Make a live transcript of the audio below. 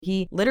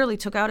He literally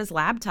took out his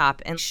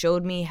laptop and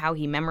showed me how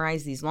he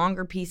memorized these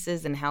longer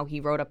pieces and how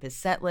he wrote up his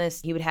set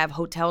list. He would have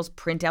hotels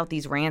print out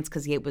these rants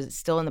because he was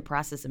still in the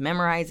process of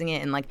memorizing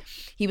it. And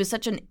he was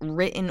such a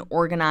written,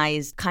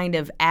 organized, kind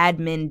of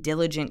admin,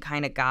 diligent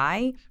kind of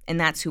guy. And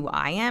that's who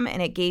I am. And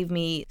it gave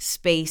me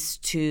space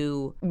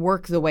to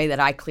work the way that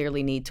I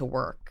clearly need to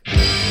work.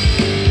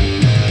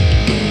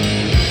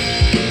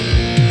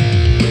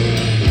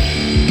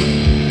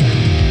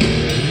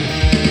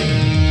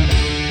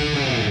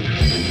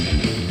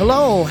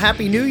 Hello,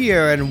 Happy New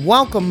Year, and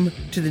welcome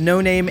to the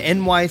No Name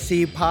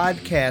NYC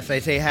podcast. I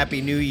say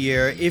Happy New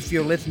Year. If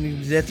you're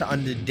listening to this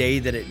on the day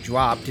that it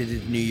dropped, it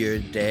is New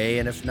Year's Day,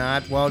 and if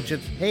not, well,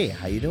 just, hey,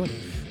 how you doing?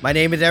 My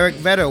name is Eric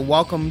Vedder.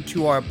 Welcome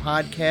to our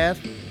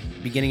podcast,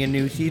 beginning a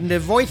new season. The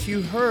voice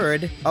you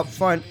heard up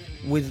front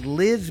was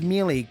Liz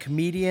Miele,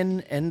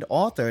 comedian and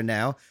author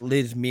now.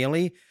 Liz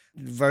Miele,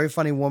 very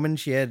funny woman.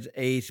 She has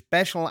a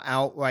special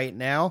out right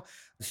now,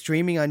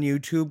 streaming on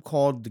YouTube,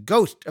 called The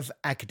Ghost of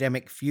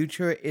Academic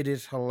Future. It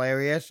is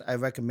hilarious. I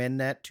recommend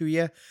that to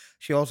you.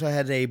 She also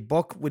has a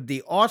book with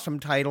the awesome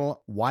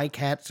title, Why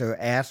Cats Are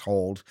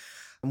Assholes.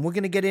 And we're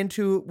going to get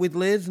into it with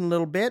Liz in a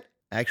little bit.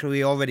 Actually,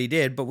 we already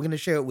did, but we're going to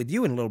share it with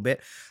you in a little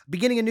bit.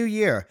 Beginning a new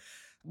year.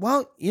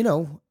 Well,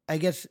 I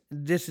guess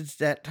this is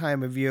that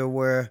time of year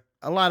where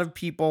a lot of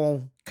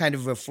people kind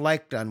of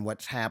reflect on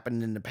what's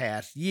happened in the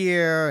past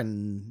year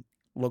and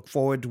look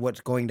forward to what's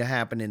going to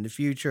happen in the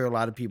future. A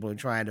lot of people are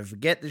trying to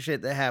forget the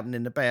shit that happened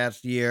in the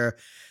past year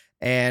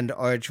and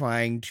are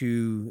trying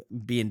to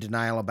be in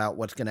denial about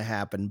what's going to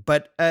happen.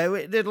 But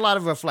there's a lot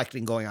of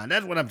reflecting going on.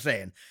 That's what I'm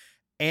saying.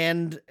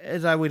 And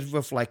as I was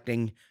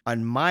reflecting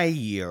on my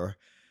year,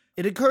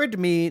 it occurred to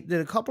me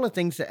that a couple of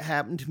things that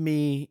happened to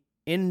me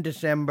in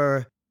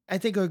December, I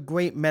think, are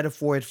great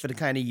metaphors for the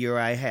kind of year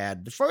I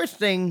had. The first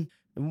thing,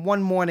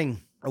 one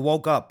morning I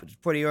woke up. It's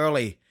pretty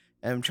early,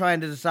 and I'm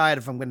trying to decide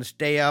if I'm going to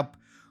stay up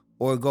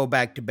or go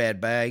back to bed.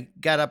 But I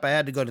got up, I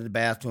had to go to the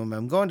bathroom.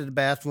 I'm going to the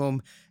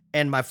bathroom,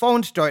 and my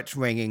phone starts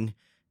ringing.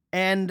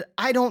 And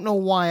I don't know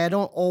why. I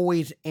don't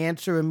always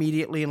answer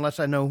immediately unless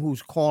I know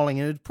who's calling.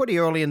 And it was pretty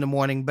early in the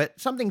morning, but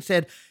something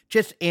said,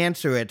 just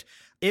answer it.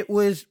 It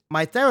was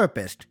my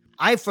therapist.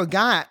 I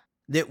forgot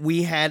that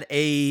we had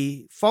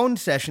a phone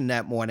session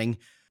that morning,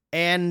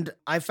 and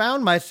I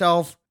found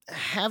myself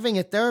having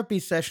a therapy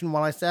session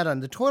while I sat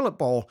on the toilet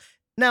bowl.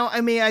 Now,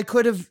 I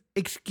could have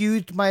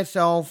excused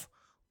myself,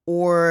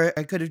 or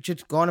I could have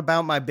just gone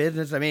about my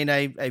business.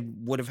 I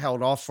would have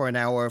held off for an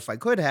hour if I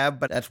could have,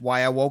 but that's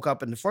why I woke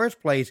up in the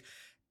first place.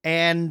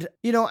 And,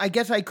 I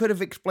guess I could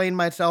have explained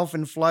myself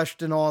and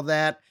flushed and all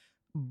that,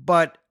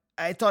 but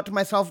I thought to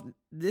myself,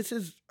 this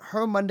is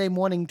her Monday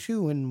morning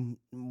too, and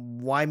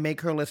why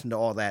make her listen to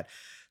all that?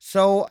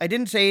 So I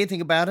didn't say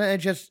anything about it. I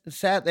just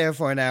sat there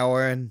for an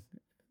hour and,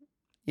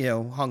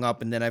 hung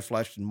up, and then I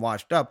flushed and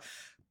washed up.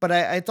 But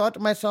I thought to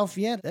myself,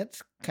 yeah,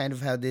 that's kind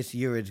of how this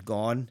year has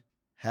gone.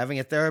 Having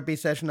a therapy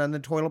session on the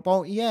toilet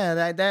bowl,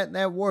 yeah,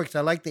 that works. I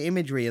like the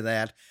imagery of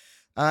that.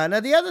 Now,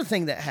 the other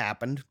thing that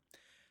happened,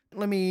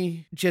 let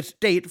me just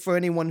state for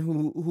anyone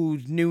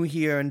who's new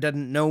here and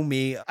doesn't know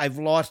me, I've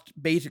lost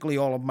basically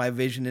all of my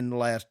vision in the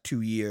last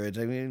 2 years.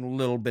 A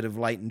little bit of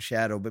light and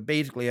shadow, but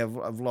basically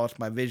I've lost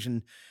my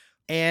vision.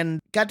 And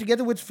got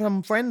together with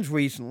some friends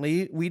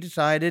recently. We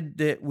decided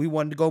that we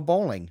wanted to go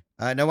bowling.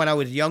 Now, when I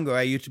was younger,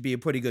 I used to be a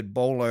pretty good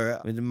bowler.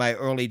 In my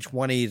early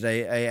 20s,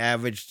 I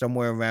averaged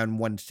somewhere around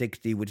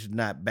 160, which is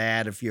not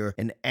bad if you're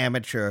an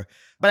amateur.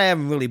 But I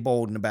haven't really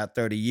bowled in about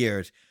 30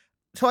 years.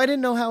 So I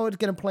didn't know how it was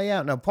going to play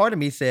out. Now, part of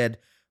me said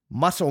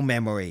muscle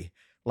memory.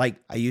 Like,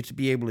 I used to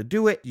be able to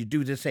do it. You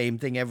do the same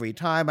thing every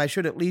time. I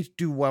should at least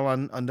do well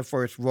on the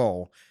first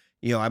roll.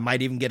 I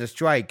might even get a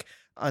strike.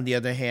 On the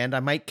other hand, I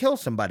might kill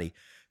somebody.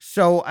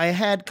 So I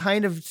had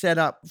kind of set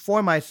up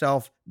for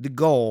myself the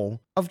goal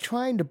of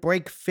trying to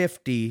break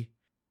 50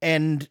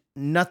 and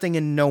nothing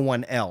and no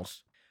one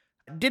else.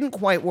 Didn't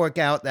quite work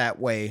out that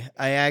way.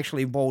 I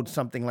actually bowled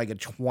something like a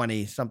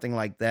 20, something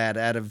like that.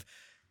 Out of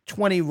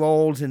 20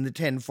 rolls in the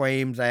 10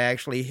 frames, I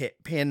actually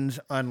hit pins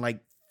on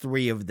like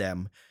 3 of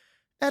them.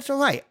 That's all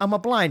right. I'm a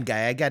blind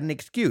guy. I got an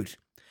excuse.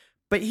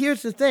 But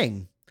here's the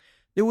thing.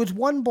 There was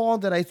one ball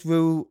that I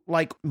threw,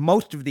 like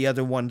most of the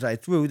other ones I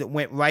threw, that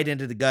went right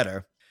into the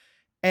gutter.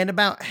 And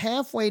about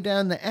halfway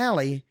down the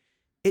alley,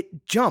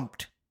 it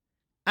jumped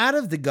out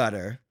of the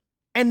gutter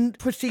and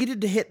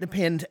proceeded to hit the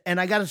pins, and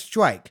I got a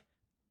strike.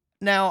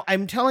 Now,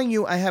 I'm telling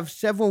you, I have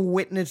several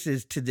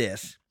witnesses to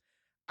this.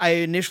 I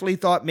initially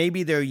thought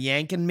maybe they're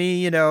yanking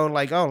me,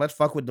 like, oh, let's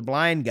fuck with the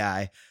blind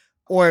guy.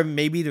 Or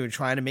maybe they're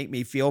trying to make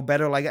me feel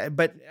better.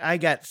 But I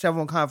got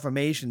several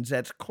confirmations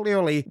that's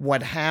clearly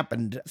what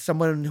happened.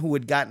 Someone who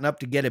had gotten up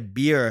to get a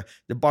beer,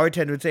 the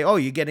bartender would say, "Oh,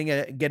 you're getting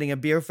a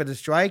beer for the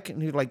strike?"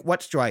 And he's like,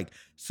 "What strike?"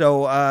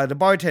 So the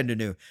bartender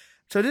knew.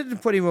 So this is a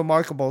pretty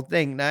remarkable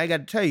thing. Now, I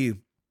got to tell you,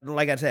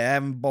 like I said, I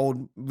haven't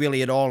bowled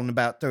really at all in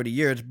about 30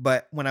 years.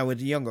 But when I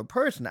was a younger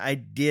person, I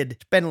did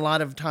spend a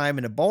lot of time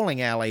in a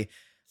bowling alley.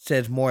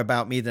 Says more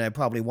about me than I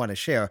probably want to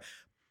share.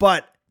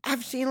 But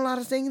I've seen a lot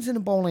of things in a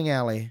bowling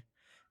alley.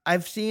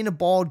 I've seen a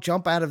ball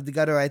jump out of the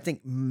gutter, I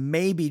think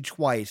maybe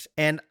twice,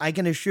 and I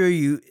can assure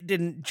you it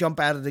didn't jump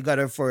out of the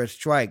gutter for a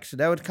strike. So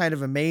that was kind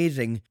of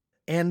amazing.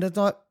 And I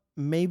thought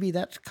maybe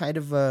that's kind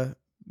of a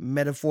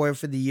metaphor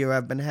for the year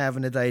I've been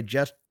having as I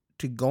adjust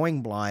to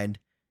going blind.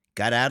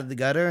 Got out of the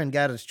gutter and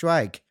got a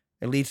strike.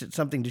 At least it's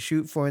something to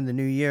shoot for in the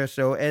new year.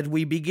 So as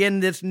we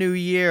begin this new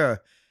year,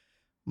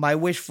 my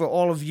wish for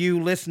all of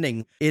you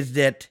listening is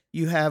that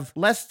you have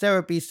less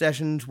therapy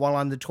sessions while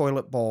on the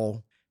toilet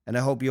bowl. And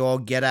I hope you all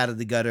get out of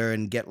the gutter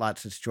and get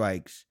lots of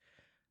strikes.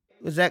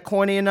 Was that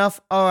corny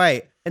enough? All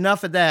right,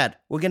 enough of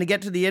that. We're going to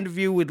get to the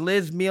interview with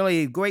Liz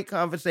Miele. Great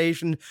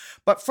conversation.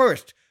 But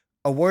first,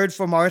 a word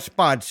from our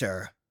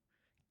sponsor.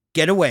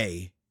 Get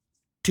away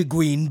to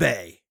Green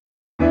Bay.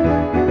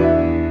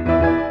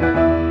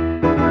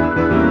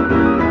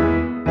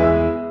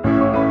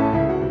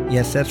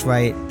 Yes, that's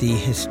right. The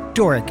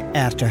historic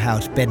Astor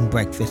House Bed and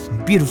Breakfast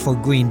in beautiful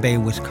Green Bay,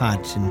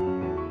 Wisconsin,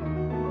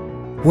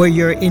 where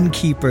your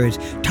innkeepers,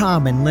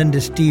 Tom and Linda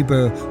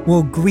Stieber,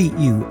 will greet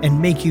you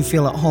and make you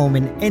feel at home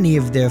in any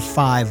of their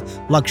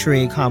 5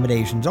 luxury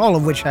accommodations, all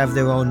of which have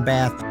their own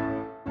bath,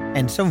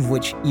 and some of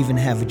which even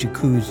have a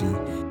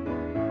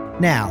jacuzzi.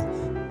 Now,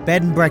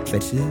 bed and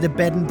breakfast. This is the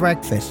bed and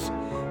breakfast.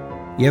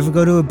 You ever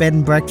go to a bed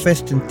and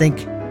breakfast and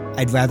think,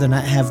 I'd rather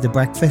not have the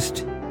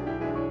breakfast?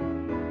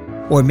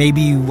 Or maybe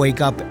you wake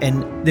up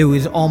and there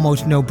was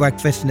almost no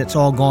breakfast and it's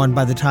all gone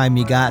by the time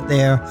you got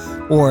there.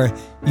 Or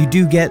you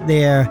do get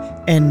there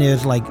and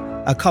there's like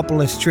a couple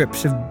of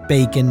strips of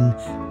bacon,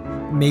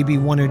 maybe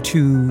 1 or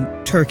 2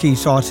 turkey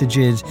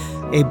sausages,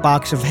 a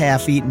box of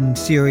half-eaten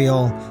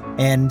cereal,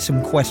 and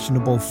some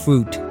questionable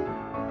fruit.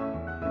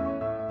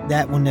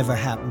 That will never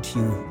happen to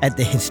you at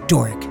the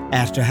historic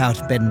Astor House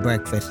Bed and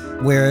Breakfast,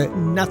 where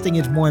nothing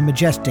is more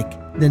majestic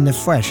than the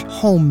fresh,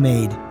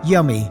 homemade,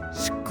 yummy,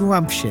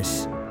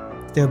 scrumptious.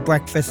 Their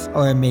breakfasts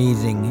are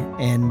amazing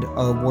and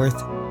are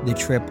worth the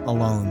trip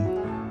alone.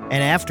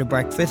 And after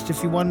breakfast,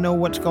 if you want to know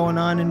what's going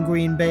on in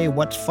Green Bay,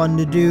 what's fun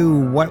to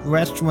do, what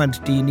restaurants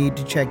do you need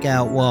to check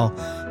out, well,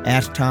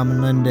 ask Tom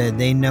and Linda.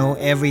 They know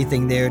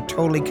everything. They're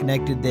totally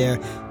connected there,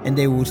 and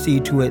they will see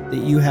to it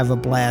that you have a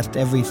blast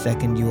every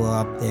second you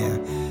are up there.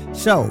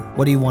 So,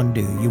 what do you want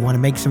to do? You want to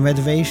make some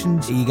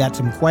reservations? You got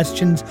some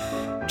questions?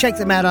 Check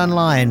them out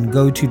online.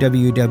 Go to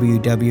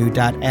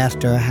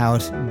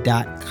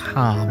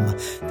www.astorhouse.com.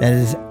 That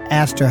is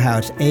Astor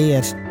House,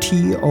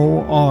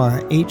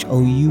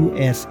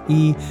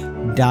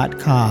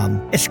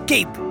 ASTORHOUSE.com.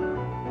 Escape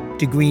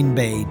to Green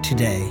Bay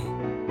today.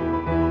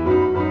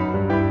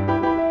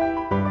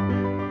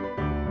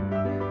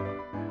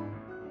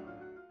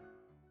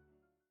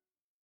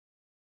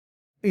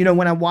 You know,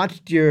 when I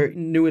watched your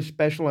newest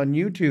special on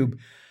YouTube,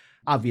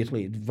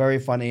 obviously it's very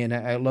funny and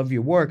I love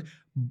your work,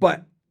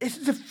 but this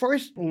is the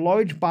first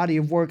large body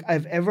of work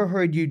I've ever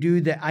heard you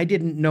do that I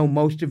didn't know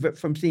most of it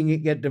from seeing it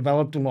get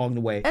developed along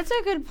the way. That's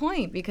a good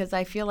point, because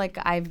I feel like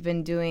I've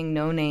been doing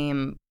No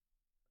Name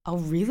a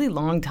really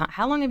long time.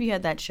 How long have you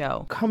had that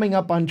show? Coming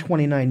up on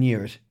 29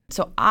 years.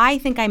 So I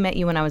think I met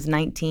you when I was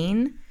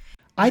 19.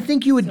 I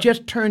think you had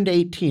just turned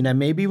 18. I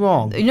may be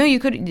wrong. No, you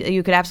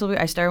could absolutely.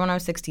 I started when I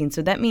was 16.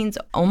 So that means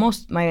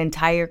almost my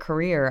entire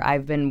career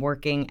I've been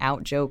working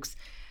out jokes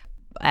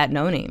at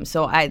No Name.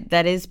 So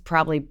that is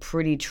probably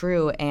pretty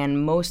true.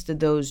 And most of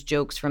those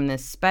jokes from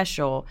this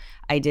special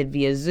I did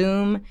via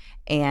Zoom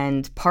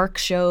and park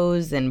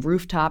shows and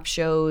rooftop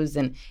shows.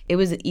 And it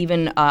was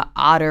even an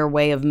odder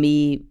way of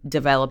me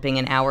developing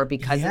an hour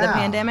because of the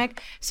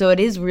pandemic. So it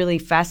is really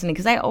fascinating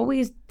because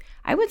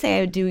I would say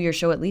I would do your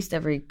show at least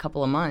every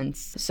couple of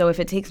months. So if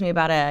it takes me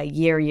about a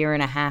year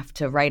and a half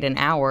to write an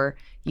hour,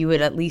 you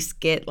would at least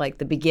get like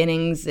the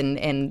beginnings and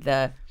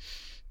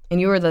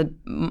you were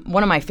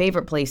one of my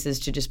favorite places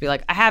to just be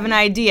like, I have an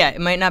idea.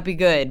 It might not be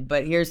good,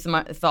 but here's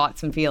some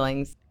thoughts and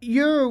feelings.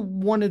 You're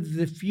one of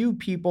the few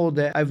people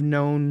that I've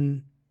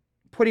known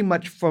pretty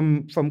much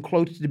from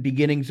close to the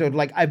beginning. So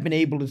like I've been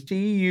able to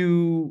see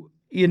you,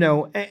 you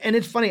know, and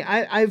it's funny.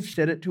 I've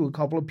said it to a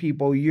couple of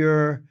people.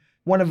 You're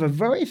one of a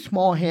very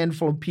small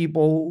handful of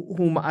people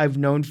whom I've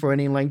known for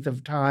any length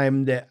of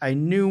time that I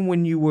knew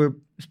when you were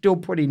still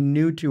pretty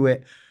new to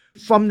it.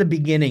 From the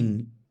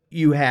beginning,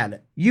 you had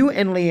it. You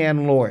and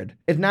Leanne Lord.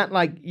 It's not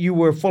like you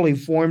were fully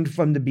formed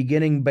from the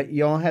beginning, but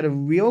y'all had a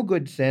real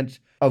good sense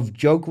of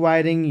joke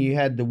writing. You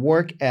had the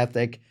work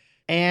ethic.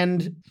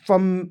 And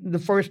from the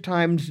first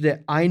times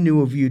that I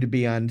knew of you to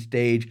be on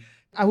stage,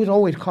 I was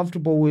always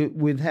comfortable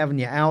with having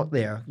you out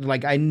there.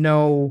 Like, I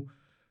know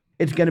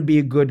it's going to be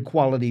a good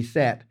quality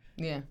set.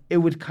 Yeah. It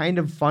was kind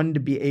of fun to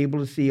be able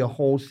to see a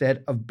whole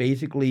set of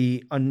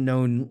basically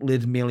unknown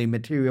Liz Miele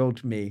material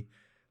to me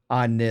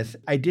on this.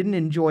 I didn't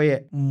enjoy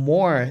it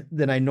more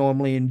than I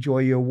normally enjoy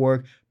your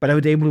work, but I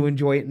was able to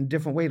enjoy it in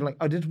different ways. Like,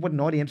 oh, this is what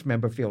an audience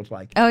member feels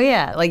like. Oh,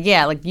 yeah. Like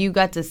you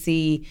got to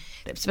see,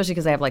 especially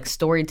because I have like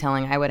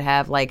storytelling, I would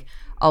have like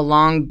a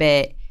long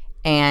bit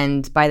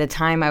And by the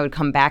time I would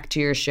come back to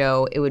your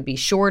show, it would be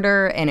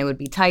shorter and it would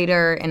be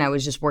tighter. And I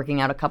was just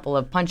working out a couple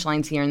of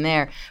punchlines here and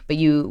there. But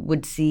you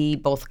would see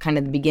both kind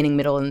of the beginning,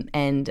 middle, and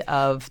end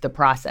of the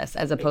process,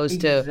 as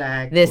opposed to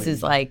this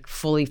is like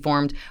fully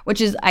formed, which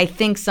is, I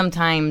think,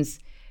 sometimes,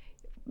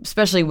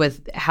 especially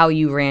with how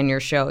you ran your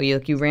show,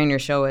 you ran your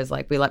show as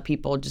like, we let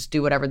people just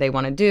do whatever they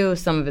want to do.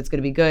 Some of it's going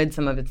to be good,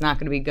 some of it's not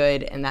going to be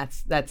good, and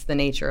that's the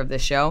nature of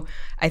this show.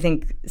 I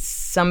think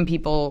some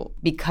people,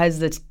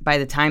 because by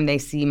the time they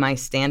see my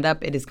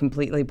stand-up, it is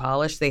completely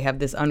polished, they have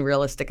this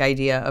unrealistic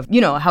idea of,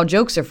 how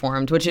jokes are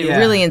formed, which it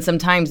really, and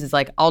sometimes is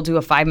like, I'll do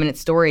a 5-minute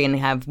story and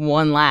have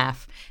one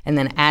laugh, and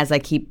then as I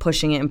keep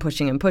pushing it and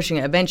pushing it and pushing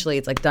it, eventually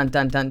it's like dun,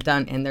 dun, dun,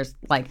 dun, and there's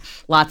like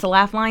lots of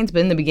laugh lines, but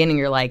in the beginning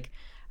you're like,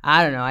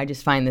 I don't know, I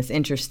just find this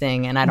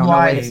interesting and I don't know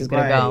where this is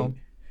going to go.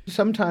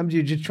 Sometimes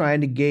you're just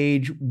trying to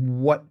gauge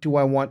what do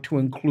I want to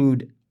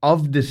include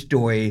of the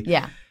story.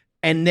 Yeah.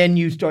 And then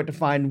you start to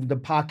find the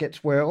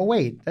pockets where, oh,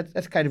 wait,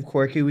 that's kind of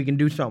quirky. We can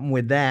do something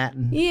with that.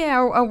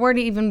 Yeah, or what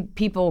do even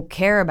people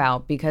care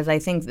about? Because I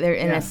think they're,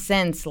 in a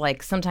sense,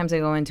 like sometimes I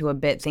go into a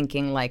bit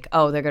thinking like,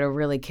 oh, they're going to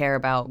really care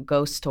about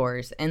ghost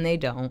tours. And they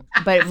don't.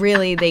 But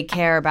really, they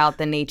care about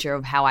the nature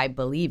of how I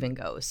believe in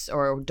ghosts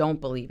or don't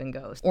believe in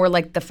ghosts. Or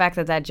like the fact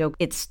that joke,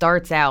 it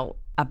starts out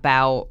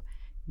about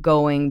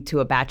going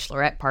to a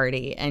bachelorette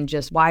party and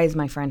just, why does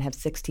my friend have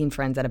 16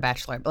 friends at a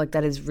bachelorette? Like,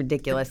 that is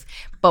ridiculous.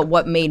 But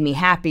what made me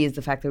happy is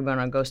the fact that we went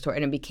on a ghost tour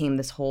and it became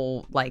this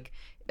whole, like,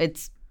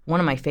 it's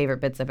one of my favorite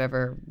bits I've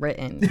ever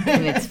written.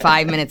 And it's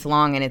 5 minutes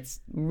long and it's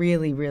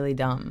really, really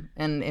dumb.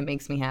 And it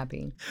makes me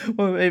happy.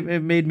 Well, it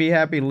made me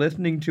happy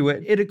listening to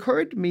it. It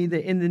occurred to me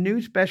that in the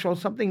new special,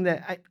 something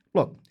that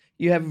look,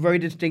 you have a very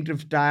distinctive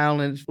style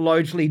and it's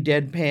largely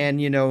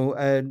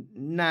deadpan,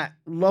 not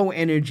low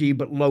energy,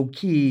 but low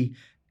key.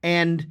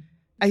 And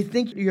I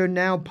think you're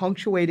now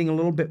punctuating a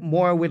little bit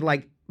more with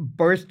like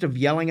bursts of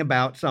yelling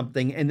about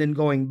something and then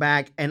going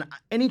back. And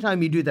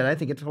anytime you do that, I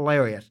think it's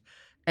hilarious.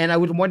 And I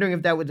was wondering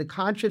if that was a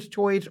conscious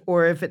choice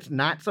or if it's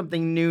not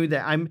something new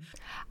that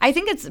I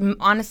think it's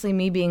honestly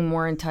me being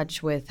more in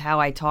touch with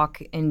how I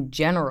talk in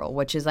general,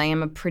 which is I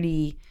am a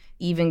pretty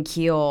even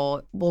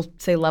keel, we'll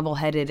say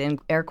level-headed in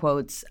air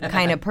quotes,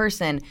 kind of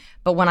person.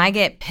 But when I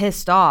get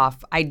pissed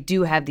off, I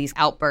do have these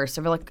outbursts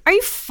of like, are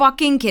you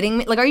fucking kidding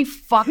me? Like, are you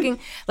fucking,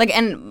 like,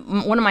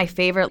 and one of my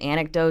favorite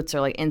anecdotes or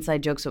like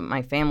inside jokes with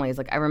my family is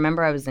like, I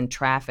remember I was in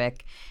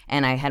traffic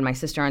and I had my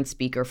sister on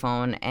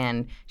speakerphone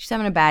and she's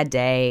having a bad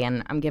day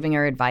and I'm giving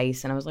her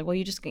advice. And I was like, well,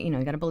 you just, you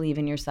got to believe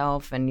in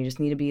yourself and you just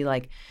need to be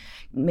like,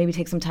 maybe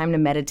take some time to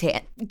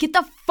meditate. Get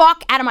the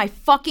fuck out of my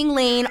fucking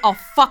lane. I'll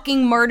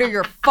fucking murder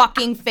your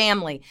fucking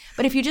family.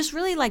 But if you just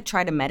really like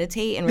try to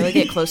meditate and really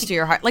get close to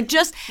your heart, like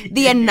just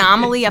the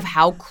anomaly of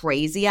how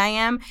crazy I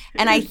am.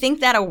 And I think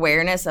that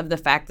awareness of the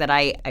fact that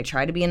I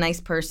try to be a nice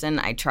person.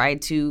 I try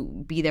to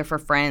be there for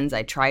friends.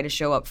 I try to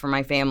show up for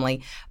my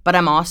family. But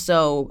I'm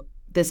also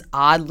this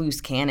odd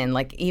loose cannon.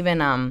 Like even,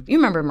 you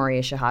remember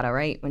Maria Shahada,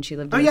 right? When she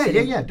lived in the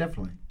city? Yeah,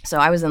 definitely. So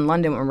I was in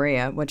London with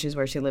Maria, which is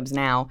where she lives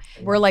now.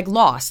 We're like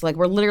lost. Like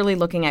we're literally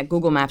looking at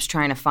Google Maps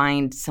trying to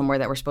find somewhere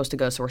that we're supposed to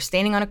go. So we're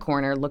standing on a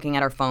corner looking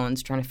at our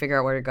phones trying to figure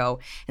out where to go.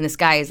 And this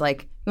guy is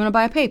like, you want to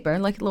buy a paper?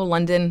 Like a little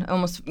London,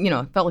 almost,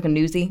 felt like a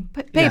newsy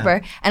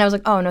paper. Yeah. And I was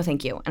like, oh, no,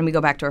 thank you. And we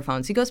go back to our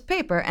phones. He goes,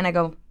 paper. And I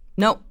go,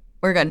 nope,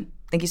 we're good.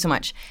 Thank you so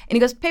much. And he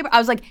goes, paper. I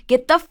was like,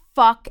 get the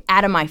fuck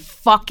out of my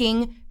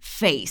fucking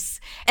face.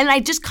 And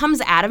it just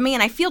comes out of me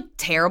and I feel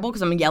terrible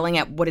because I'm yelling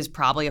at what is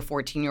probably a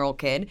 14-year-old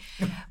kid.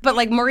 But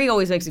like Marie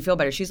always makes me feel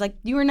better. She's like,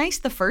 you were nice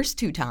the first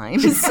 2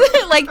 times.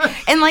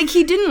 and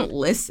he didn't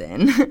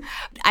listen.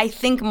 I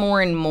think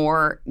more and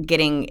more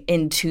getting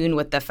in tune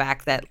with the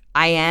fact that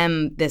I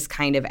am this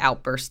kind of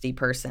outbursty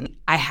person.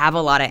 I have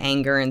a lot of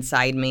anger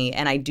inside me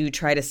and I do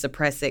try to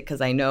suppress it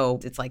because I know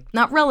it's like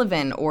not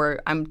relevant or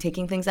I'm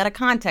taking things out of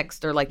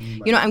context or like,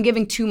 I'm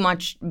giving too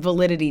much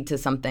validity to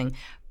something.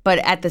 But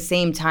at the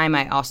same time,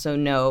 I also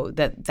know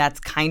that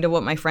that's kind of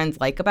what my friends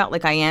like about,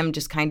 like I am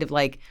just kind of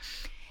like,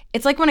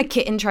 it's like when a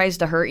kitten tries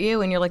to hurt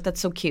you and you're like, that's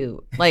so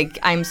cute. Like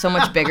I'm so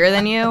much bigger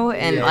than you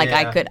and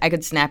I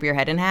could snap your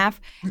head in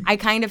half. I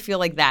kind of feel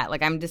like that.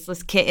 Like I'm just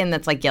this kitten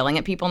that's like yelling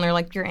at people and they're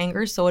like, your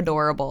anger is so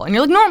adorable. And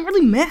you're like, no, I'm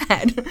really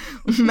mad.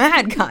 I'm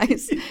mad,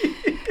 guys.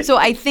 So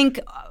I think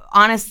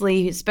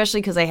honestly,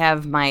 especially because I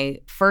have my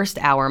first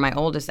hour, my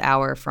oldest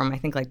hour from I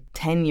think like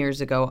 10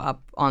 years ago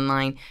up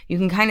online, you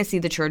can kind of see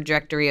the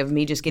trajectory of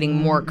me just getting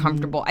more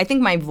comfortable. I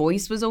think my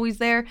voice was always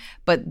there,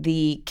 but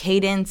the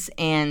cadence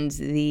and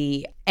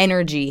the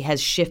energy has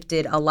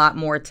shifted a lot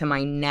more to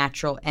my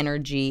natural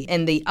energy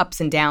and the ups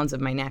and downs of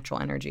my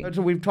natural energy.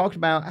 So we've talked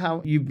about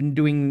how you've been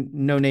doing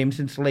No Name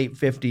since the late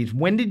 50s.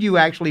 When did you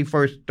actually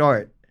first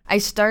start? I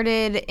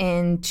started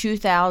in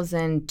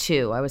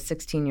 2002. I was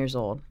 16 years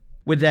old.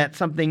 Was that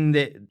something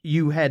that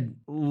you had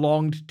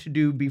longed to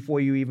do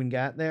before you even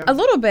got there? A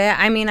little bit.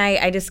 I mean,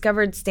 I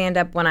discovered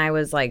stand-up when I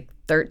was like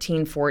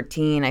 13,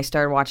 14. I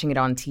started watching it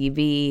on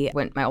TV.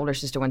 When my older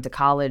sister went to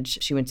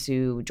college, she went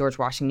to George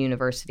Washington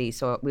University.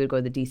 So we would go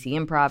to the DC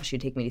Improv. She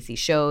would take me to see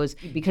shows.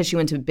 Because she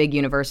went to a big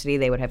university,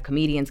 they would have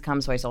comedians come.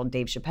 So I saw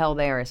Dave Chappelle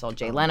there. I saw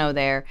Jay Leno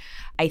there.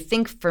 I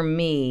think for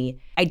me,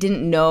 I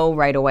didn't know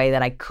right away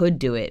that I could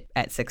do it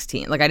at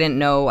 16. Like I didn't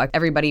know.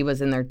 Everybody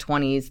was in their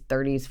 20s,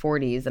 30s,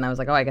 40s. And I was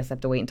like, oh, I guess I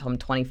have to wait until I'm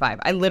 25.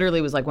 I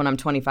literally was like, when I'm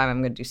 25,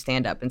 I'm going to do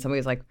stand-up. And somebody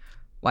was like,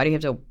 why do you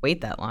have to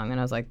wait that long? And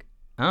I was like,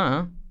 I don't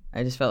know.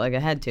 I just felt like I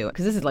had to.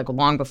 Because this is like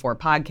long before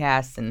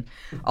podcasts and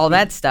all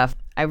that stuff.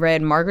 I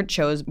read Margaret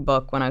Cho's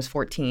book when I was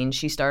 14.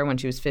 She started when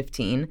she was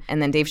 15.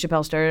 And then Dave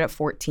Chappelle started at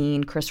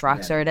 14. Chris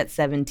Rock started at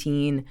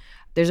 17.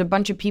 There's a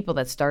bunch of people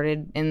that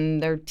started in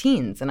their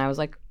teens. And I was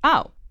like,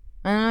 oh,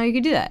 I don't know you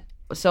could do that.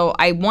 So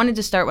I wanted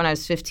to start when I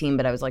was 15,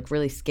 but I was like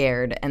really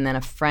scared. And then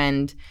a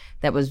friend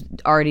that was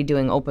already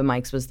doing open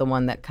mics was the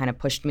one that kind of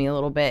pushed me a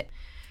little bit.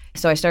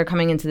 So I started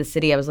coming into the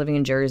city. I was living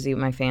in Jersey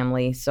with my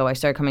family. So I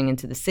started coming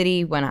into the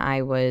city when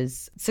I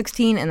was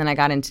 16, and then I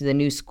got into the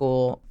new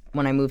school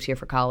when I moved here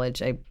for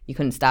college. You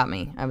couldn't stop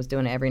me. I was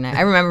doing it every night.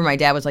 I remember my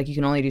dad was like, you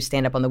can only do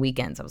stand-up on the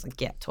weekends. I was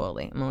like, yeah,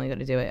 totally. I'm only going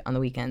to do it on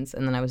the weekends.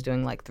 And then I was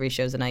doing like 3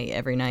 shows a night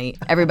every night.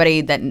 Everybody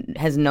that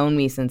has known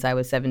me since I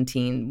was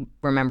 17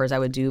 remembers I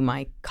would do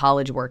my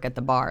college work at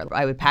the bar.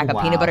 I would pack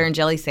a peanut butter and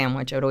jelly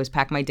sandwich. I would always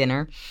pack my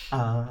dinner,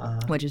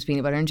 which is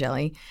peanut butter and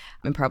jelly,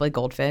 and probably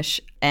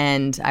goldfish.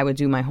 And I would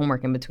do my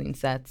homework in between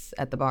sets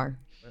at the bar.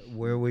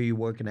 Where were you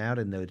working out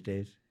in those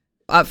days?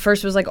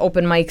 First was like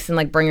open mics and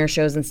like bringer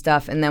shows and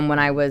stuff. And then when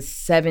I was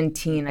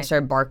 17, I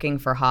started barking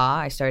for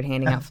Ha. I started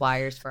handing out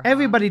flyers for Ha.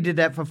 Everybody did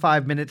that for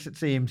 5 minutes, it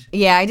seems.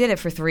 Yeah, I did it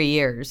for 3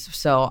 years.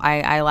 So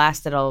I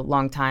lasted a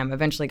long time.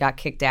 Eventually got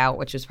kicked out,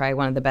 which was probably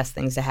one of the best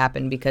things to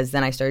happen because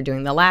then I started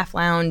doing the Laugh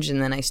Lounge.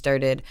 And then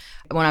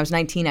when I was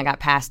 19, I got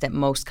passed at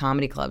most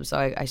comedy clubs.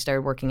 So I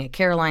started working at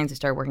Caroline's. I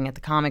started working at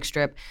the Comic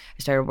Strip.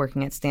 I started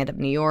working at Stand Up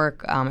New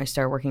York. I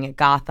started working at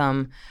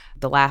Gotham,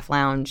 the Laugh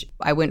Lounge.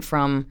 I went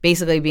from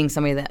basically being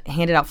somebody that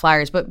handed out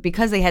flyers, but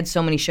because they had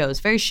so many shows,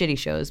 very shitty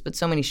shows, but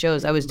so many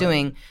shows, I was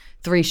doing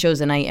 3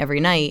 shows a night every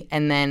night,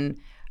 and then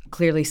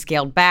clearly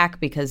scaled back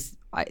because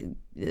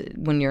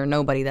when you're a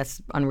nobody,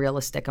 that's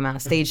unrealistic amount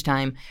of stage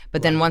time.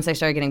 But then once I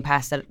started getting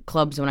passed at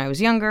clubs when I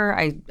was younger,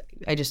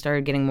 I just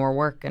started getting more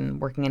work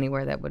and working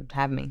anywhere that would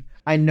have me.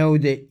 I know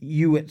that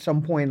you at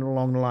some point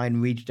along the line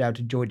reached out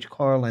to George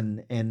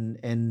Carlin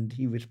and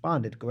he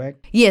responded,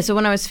 correct? Yeah, so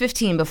when I was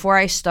 15, before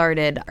I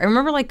started, I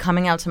remember like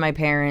coming out to my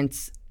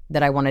parents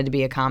that I wanted to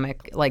be a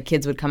comic. Like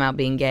kids would come out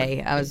being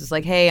gay. I was just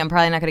like, hey, I'm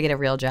probably not going to get a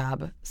real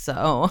job.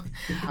 So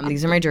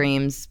these are my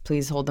dreams.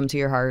 Please hold them to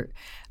your heart.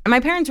 And my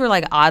parents were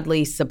like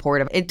oddly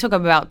supportive. It took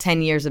about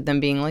 10 years of them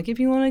being like, if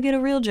you want to get a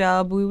real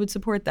job, we would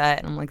support that.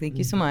 And I'm like, thank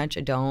you so much.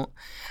 I don't.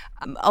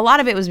 A lot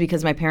of it was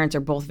because my parents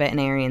are both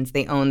veterinarians.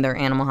 They owned their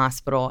animal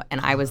hospital,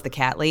 and I was the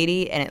cat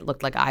lady, and it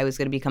looked like I was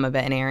going to become a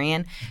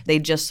veterinarian. They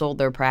just sold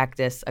their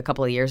practice a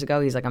couple of years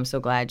ago. He's like, I'm so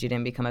glad you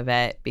didn't become a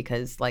vet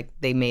because like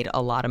they made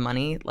a lot of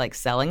money like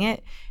selling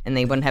it, and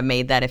they wouldn't have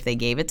made that if they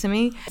gave it to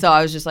me. So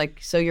I was just like,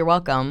 so you're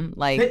welcome.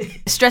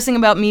 Like stressing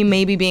about me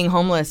maybe being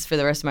homeless for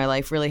the rest of my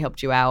life really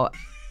helped you out.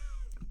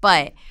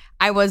 But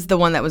I was the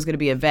one that was going to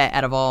be a vet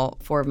out of all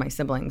 4 of my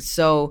siblings.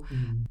 So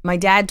my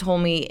dad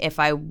told me if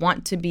I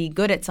want to be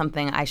good at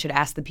something, I should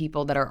ask the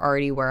people that are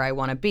already where I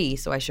want to be.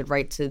 So I should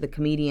write to the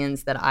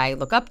comedians that I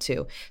look up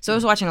to. So I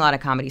was watching a lot of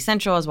Comedy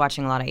Central. I was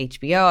watching a lot of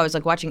HBO. I was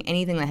like watching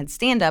anything that had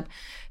stand-up.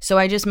 So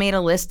I just made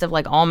a list of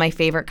like all my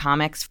favorite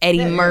comics.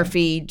 Eddie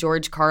Murphy,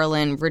 George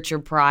Carlin,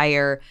 Richard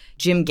Pryor,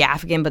 Jim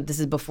Gaffigan, but this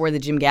is before the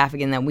Jim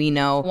Gaffigan that we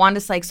know. Wanda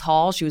Sykes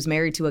Hall, she was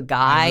married to a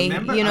guy.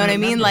 You know what I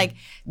mean? Like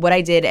what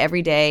I did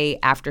every day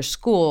after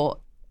school,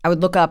 I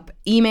would look up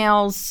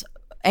emails,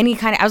 any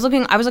kind of, I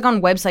was like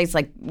on websites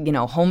like, you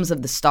know, Homes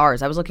of the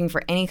Stars. I was looking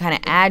for any kind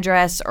of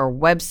address or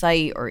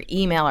website or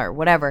email or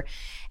whatever.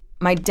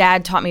 My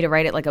dad taught me to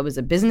write it like it was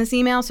a business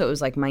email. So it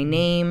was like my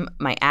name,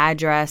 my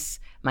address,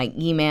 my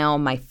email,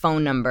 my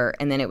phone number.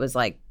 And then it was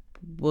like,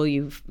 will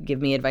you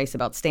give me advice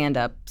about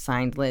stand-up?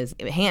 Signed, Liz.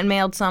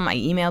 Hand-mailed some. I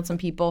emailed some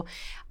people.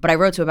 But I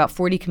wrote to about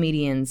 40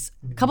 comedians.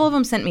 A couple of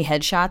them sent me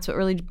headshots, what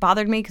really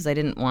bothered me because I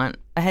didn't want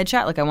a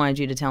headshot. Like I wanted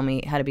you to tell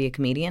me how to be a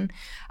comedian.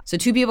 So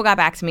 2 people got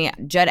back to me.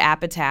 Judd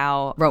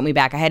Apatow wrote me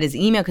back. I had his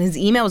email because his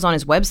email was on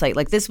his website.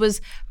 Like this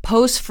was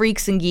post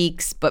Freaks and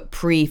Geeks, but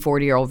pre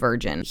 40-Year-Old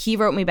Virgin. He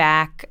wrote me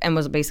back and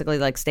was basically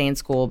like stay in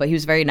school, but he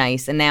was very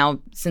nice. And now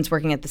since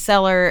working at The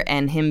Cellar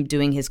and him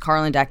doing his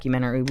Carlin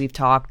documentary, we've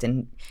talked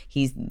and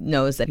he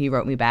knows that he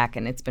wrote me back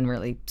and it's been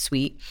really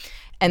sweet.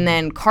 And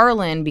then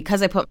Carlin,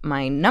 because I put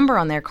my number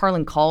on there,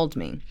 Carlin called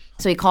me.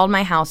 So he called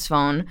my house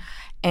phone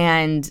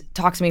and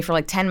talked to me for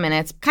like 10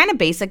 minutes, kind of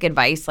basic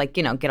advice, like,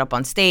 you know, get up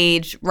on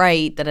stage,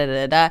 write,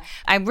 da-da-da-da.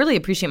 I really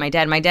appreciate my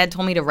dad. My dad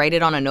told me to write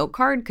it on a note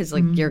card because,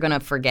 like, you're going to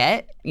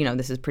forget. You know,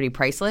 this is pretty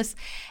priceless.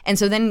 And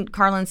so then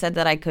Carlin said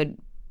that I could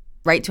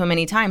write to him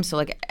anytime. So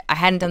like I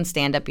hadn't done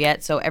stand-up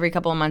yet. So every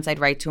couple of months I'd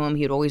write to him.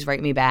 He would always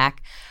write me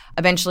back.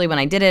 Eventually when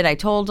I did it, I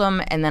told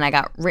him, and then I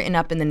got written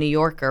up in the New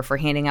Yorker for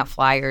handing out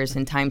flyers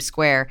in Times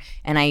Square,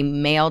 and I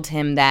mailed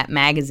him that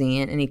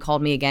magazine, and he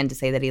called me again to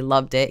say that he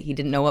loved it. He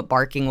didn't know what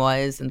barking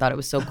was and thought it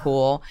was so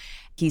cool.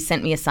 He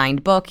sent me a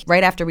signed book.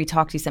 Right after we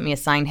talked, he sent me a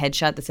signed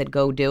headshot that said,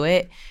 "Go do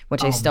it,"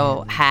 which I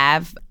still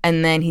have.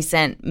 And then he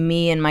sent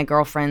me and my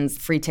girlfriends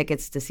free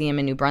tickets to see him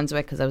in New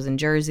Brunswick because I was in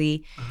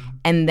Jersey.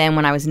 And then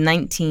when I was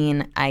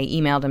 19, I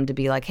emailed him to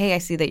be like, "Hey, I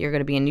see that you're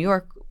going to be in New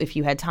York. If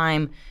you had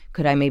time,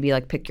 could I maybe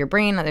like pick your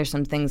brain? There's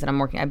some things that I'm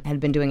working. I had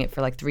been doing it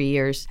for like 3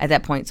 years at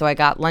that point." So I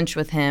got lunch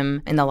with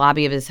him in the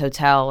lobby of his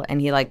hotel, and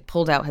he like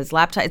pulled out his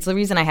laptop. It's the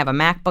reason I have a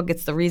MacBook.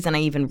 It's the reason I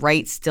even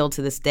write still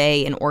to this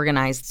day and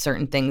organized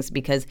certain things,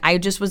 because I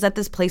just was at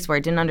this place where I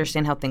didn't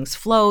understand how things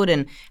flowed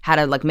and how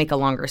to like make a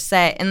longer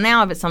set. And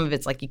now some of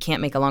it's like you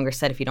can't make a longer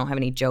set if you don't have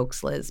any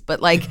jokes, Liz.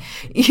 But like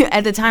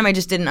at the time I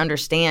just didn't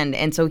understand.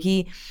 And so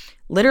he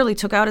literally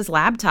took out his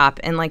laptop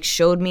and like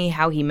showed me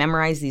how he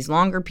memorized these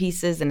longer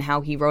pieces and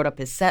how he wrote up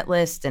his set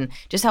list and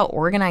just how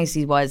organized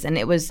he was. And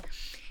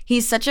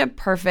he's such a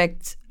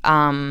perfect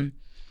person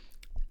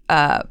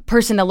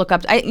to look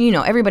up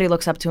to. Everybody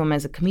looks up to him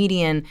as a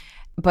comedian,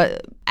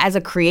 but as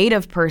a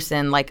creative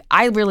person, like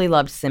I really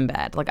loved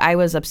Sinbad. Like I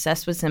was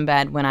obsessed with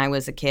Sinbad when I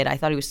was a kid. I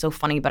thought he was so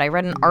funny, but I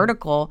read an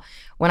article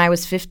when I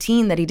was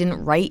 15 that he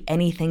didn't write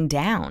anything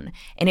down.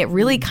 And it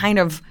really kind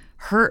of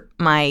hurt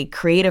my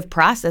creative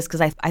process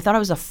because I thought I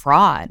was a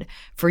fraud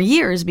for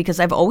years because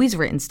I've always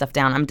written stuff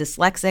down. I'm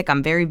dyslexic.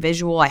 I'm very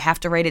visual. I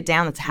have to write it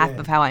down. That's half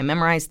of how I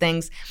memorize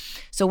things.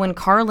 So when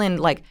Carlin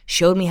like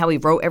showed me how he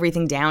wrote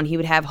everything down, he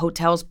would have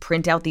hotels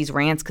print out these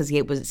rants because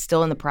he was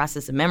still in the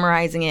process of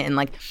memorizing it. And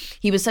like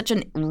he was such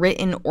a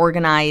written,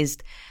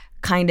 organized,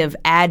 kind of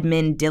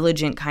admin,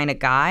 diligent kind of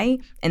guy.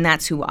 And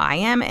that's who I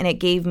am. And it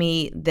gave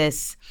me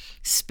this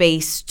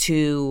space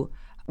to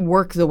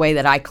work the way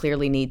that I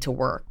clearly need to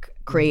work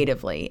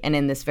creatively and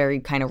in this very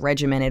kind of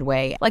regimented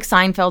way. Like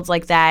Seinfeld's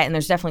like that, and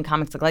there's definitely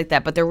comics like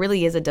that, but there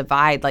really is a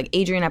divide. Like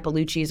Adrienne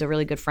Appalucci is a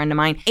really good friend of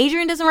mine.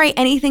 Adrienne doesn't write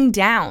anything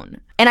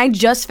down. And I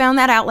just found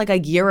that out like a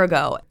year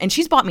ago. And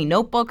she's bought me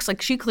notebooks.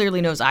 Like she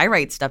clearly knows I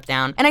write stuff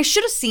down. And I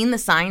should have seen the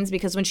signs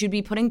because when she'd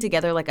be putting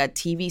together like a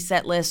TV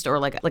set list or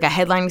like a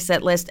headlining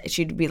set list,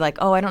 she'd be like,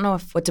 "Oh, I don't know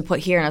what to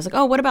put here." And I was like,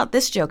 "Oh, what about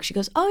this joke?" She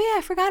goes, "Oh yeah,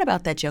 I forgot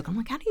about that joke." I'm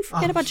like, "How do you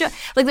forget about joke?"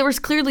 Like there was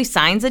clearly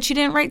signs that she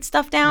didn't write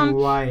stuff down.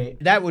 Right.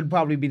 That would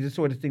probably be the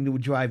sort of thing that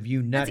would drive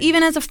you nuts.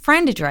 Even as a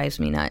friend, it drives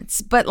me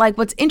nuts. But like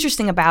what's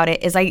interesting about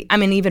it is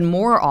I'm in even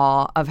more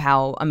awe of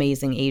how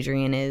amazing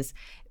Adrienne is.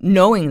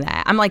 Knowing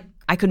that, I'm like,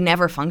 I could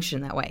never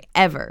function that way,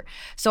 ever.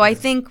 So I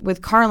think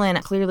with Carlin,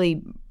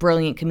 clearly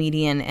brilliant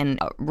comedian and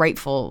a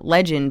rightful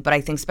legend, but I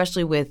think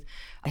especially with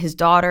his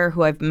daughter,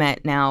 who I've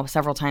met now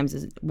several times,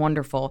 is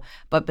wonderful.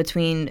 But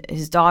between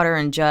his daughter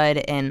and Judd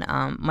and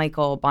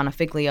Michael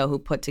Bonafiglio, who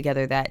put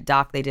together that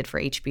doc they did for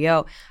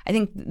HBO, I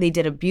think they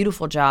did a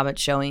beautiful job at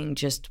showing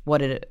just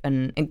what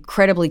an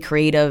incredibly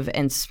creative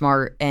and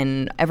smart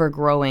and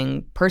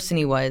ever-growing person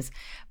he was.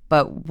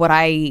 But what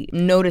I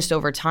noticed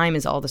over time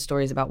is all the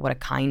stories about what a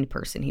kind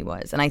person he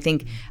was. And I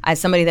think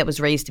as somebody that was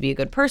raised to be a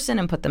good person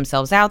and put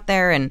themselves out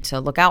there and to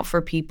look out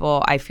for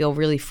people, I feel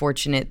really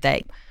fortunate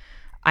that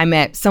I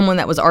met someone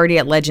that was already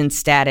at legend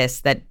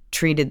status that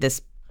treated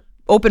this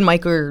open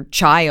micer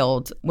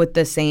child with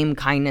the same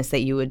kindness that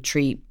you would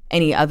treat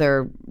any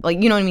other,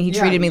 like, you know what I mean? He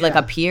treated me like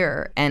a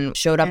peer and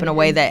showed up in a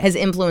way that has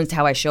influenced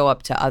how I show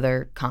up to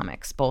other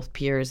comics, both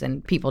peers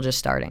and people just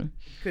starting.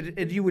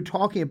 Because you were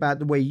talking about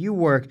the way you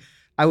work,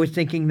 I was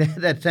thinking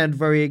that sounds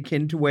very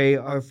akin to the way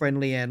our friend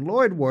Leanne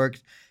Lord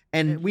works.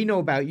 And we know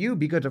about you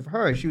because of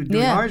her. She was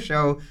doing our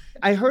show.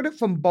 I heard it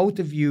from both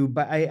of you,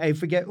 but I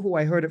forget who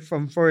I heard it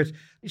from first.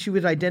 She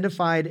was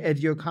identified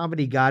as your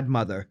comedy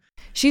godmother.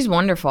 She's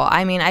wonderful.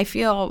 I mean, I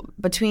feel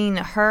between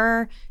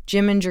her,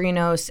 Jim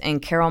Andrinos,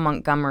 and Carol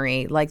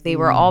Montgomery, like they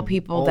were all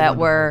people that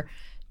were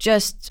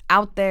just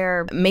out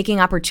there making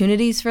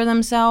opportunities for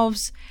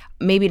themselves.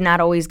 Maybe not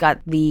always got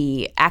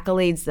the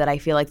accolades that I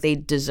feel like they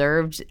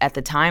deserved at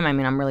the time. I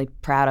mean, I'm really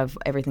proud of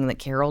everything that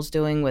Carol's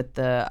doing with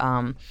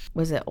the,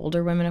 was it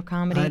Older Women of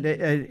Comedy?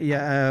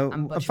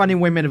 Funny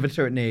Women of a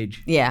Certain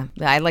Age. Yeah,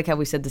 I like how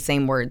we said the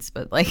same words,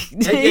 but like.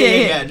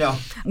 No.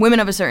 Women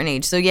of a Certain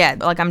Age. So yeah,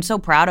 like I'm so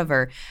proud of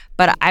her.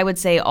 But I would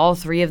say all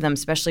three of them,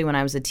 especially when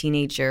I was a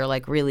teenager,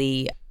 like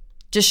really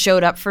just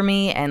showed up for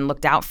me and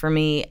looked out for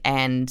me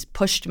and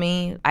pushed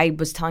me. I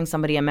was telling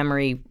somebody a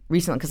memory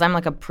recently, because I'm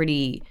like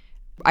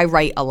I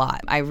write a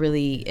lot. I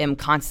really am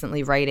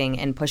constantly writing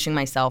and pushing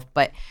myself.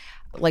 But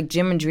like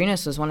Jim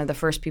Andrinos was one of the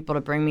first people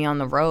to bring me on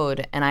the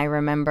road. And I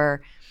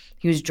remember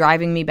he was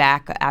driving me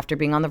back after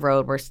being on the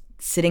road. We're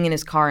sitting in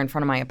his car in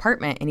front of my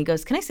apartment. And he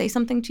goes, "Can I say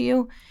something to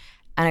you?"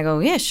 And I go,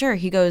 "Yeah, sure."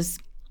 He goes,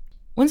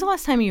 "When's the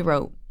last time you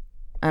wrote?"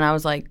 And I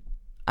was like,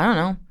 "I don't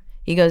know."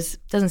 He goes,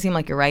 "Doesn't seem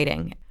like you're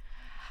writing."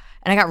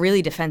 And I got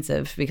really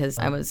defensive because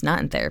I was not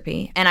in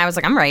therapy. And I was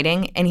like, I'm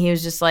writing. And he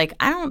was just like,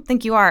 I don't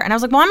think you are. And I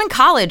was like, well, I'm in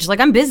college. Like,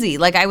 I'm busy.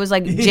 Like, I was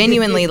like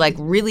genuinely like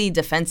really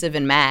defensive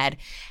and mad.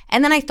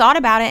 And then I thought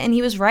about it and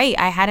he was right.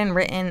 I hadn't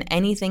written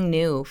anything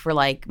new for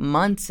like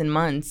months and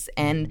months.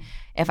 And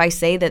if I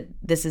say that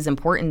this is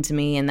important to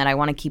me and that I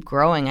want to keep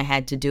growing, I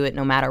had to do it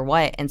no matter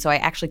what. And so I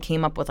actually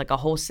came up with like a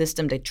whole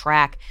system to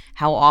track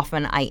how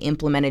often I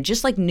implemented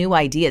just like new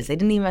ideas. They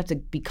didn't even have to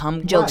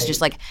become jokes,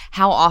 just like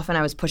how often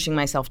I was pushing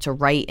myself to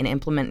write and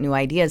implement new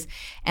ideas.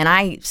 And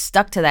I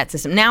stuck to that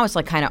system. Now it's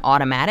like kind of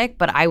automatic,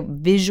 but I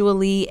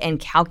visually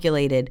and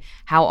calculated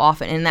how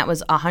often. And that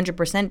was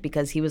 100%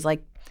 because he was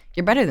like,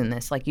 you're better than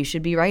this. Like, you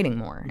should be writing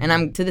more. And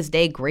I'm to this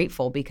day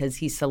grateful because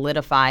he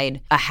solidified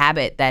a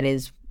habit that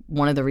is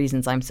one of the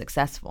reasons I'm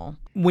successful.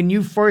 When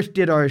you first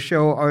did our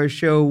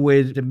show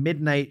was the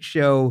midnight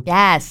show.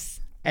 Yes.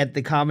 At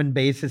the Common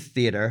Basis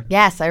Theater.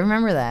 Yes, I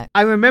remember that.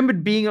 I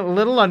remembered being a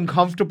little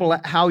uncomfortable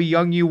at how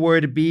young you were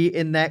to be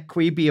in that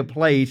creepy a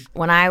place.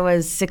 When I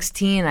was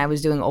 16, I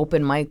was doing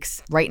open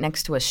mics right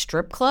next to a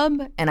strip club,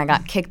 and I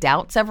got kicked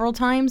out several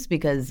times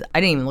because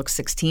I didn't even look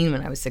 16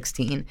 when I was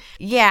 16.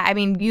 Yeah, I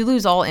mean, you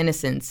lose all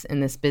innocence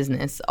in this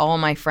business. All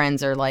my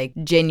friends are like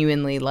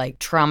genuinely like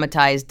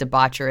traumatized,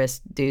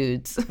 debaucherous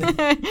dudes.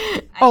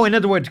 Oh, in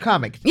other words,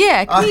 comics.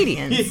 Yeah,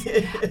 comedians.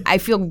 I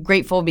feel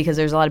grateful because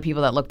there's a lot of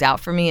people that looked out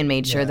for me and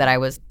made sure that I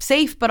was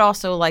safe, but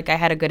also like I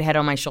had a good head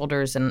on my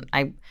shoulders, and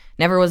I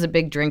never was a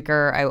big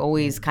drinker. I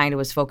always kind of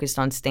was focused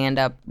on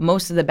stand-up.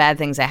 Most of the bad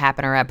things that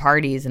happen are at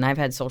parties, and I've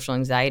had social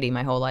anxiety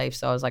my whole life.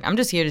 So I was like, I'm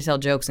just here to tell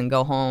jokes and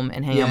go home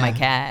and hang out with my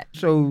cat.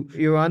 So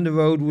you're on the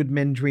road with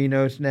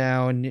Mendrinos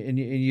now, and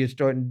you're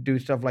starting to do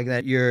stuff like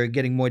that. You're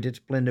getting more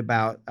disciplined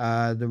about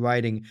the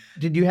writing.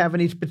 Did you have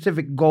any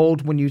specific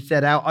goals when you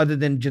set out other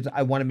than just,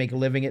 I want to make a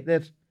living at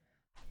this?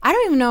 I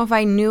don't even know if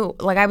I knew,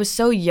 like I was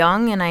so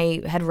young and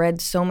I had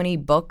read so many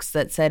books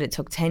that said it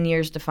took 10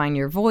 years to find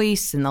your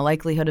voice and the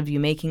likelihood of you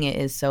making it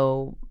is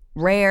so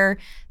rare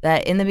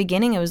that in the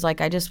beginning it was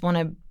like, I just want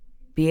to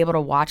be able to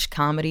watch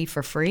comedy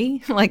for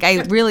free. Like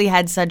I really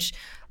had such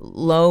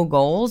low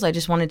goals. I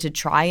just wanted to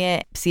try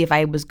it, see if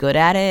I was good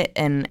at it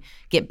and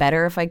get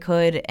better if I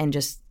could, and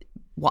just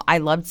well, I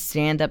loved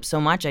stand-up so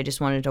much, I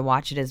just wanted to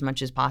watch it as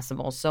much as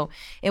possible. So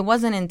it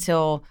wasn't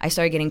until I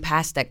started getting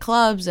passed at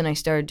clubs and I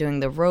started doing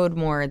the road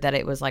more that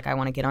it was like, I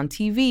want to get on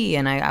TV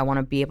and I want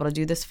to be able to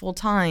do this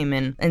full-time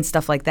and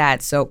stuff like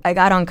that. So I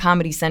got on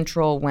Comedy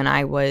Central when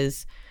I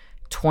was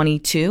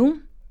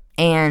 22.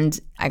 And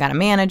I got a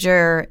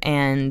manager,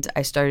 and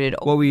I started...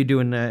 What were you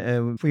doing,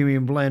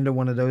 Premium Blend or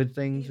one of those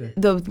things?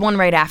 The one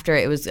right after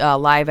it was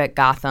Live at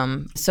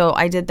Gotham. So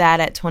I did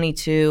that at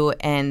 22,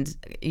 and,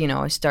 you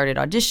know, I started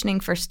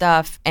auditioning for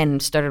stuff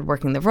and started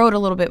working the road a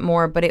little bit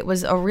more. But it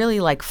was a really,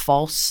 like,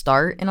 false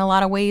start in a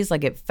lot of ways.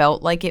 Like, it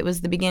felt like it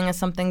was the beginning of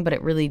something, but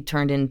it really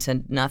turned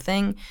into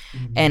nothing.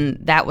 Mm-hmm. And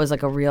that was,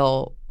 like, a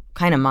real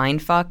kind of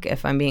mind fuck,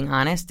 if I'm being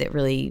honest. It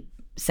really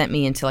sent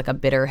me into like a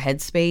bitter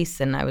headspace,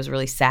 and I was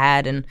really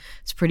sad, and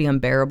it's pretty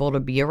unbearable to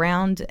be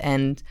around.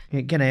 And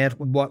can I ask,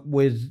 what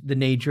was the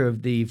nature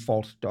of the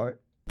false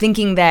start?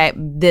 Thinking that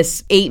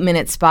this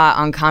 8-minute spot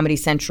on Comedy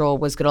Central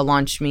was going to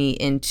launch me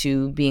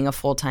into being a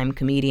full-time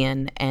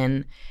comedian,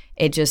 and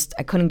I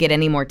couldn't get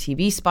any more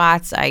TV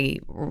spots. I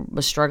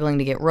was struggling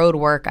to get road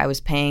work. I was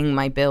paying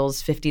my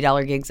bills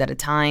 $50 gigs at a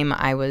time.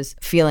 I was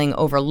feeling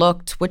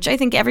overlooked, which I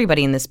think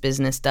everybody in this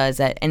business does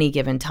at any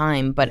given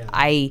time, but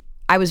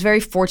I was very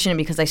fortunate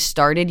because I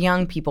started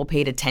young. People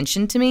paid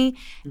attention to me.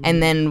 Mm-hmm.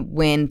 And then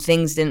when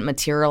things didn't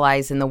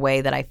materialize in the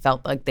way that I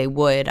felt like they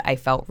would, I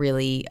felt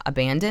really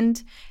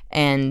abandoned.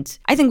 And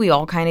I think we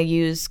all kind of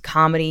use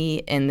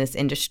comedy in this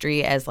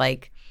industry as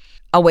like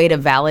a way to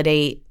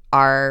validate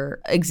our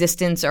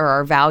existence or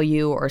our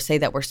value or say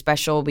that we're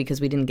special because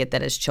we didn't get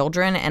that as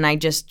children. And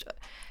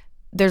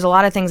there's a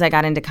lot of things I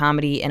got into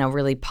comedy in a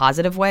really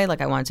positive way. Like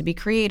I wanted to be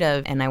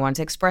creative and I wanted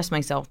to express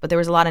myself. But there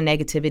was a lot of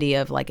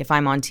negativity of like, if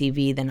I'm on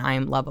TV, then I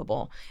am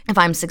lovable. If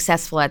I'm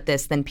successful at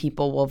this, then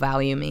people will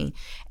value me.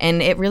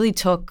 And it really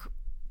took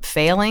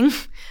failing,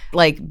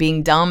 like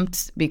being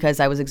dumped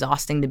because I was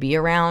exhausting to be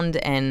around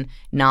and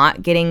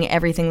not getting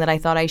everything that I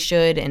thought I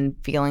should and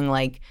feeling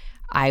like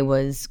I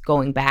was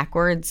going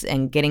backwards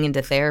and getting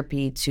into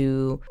therapy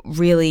to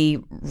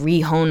really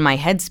re-hone my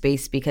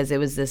headspace because it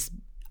was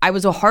I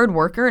was a hard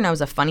worker and I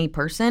was a funny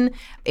person.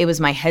 It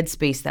was my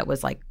headspace that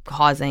was like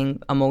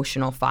causing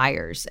emotional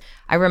fires.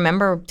 I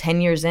remember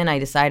 10 years in, I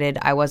decided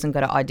I wasn't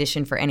going to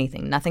audition for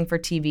anything. Nothing for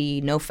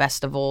TV, no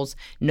festivals,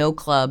 no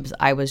clubs.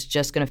 I was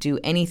just going to do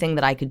anything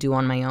that I could do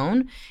on my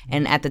own.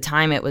 And at the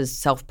time, it was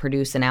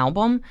self-produce an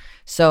album.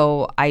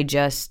 So I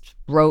just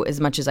wrote as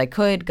much as I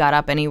could, got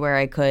up anywhere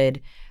I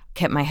could,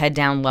 kept my head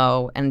down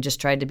low and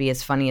just tried to be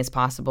as funny as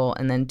possible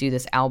and then do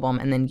this album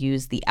and then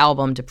use the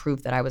album to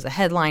prove that I was a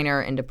headliner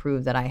and to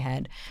prove that I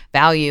had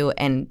value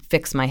and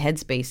fix my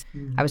headspace.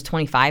 I was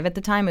 25 at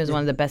the time. It was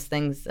one of the best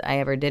things I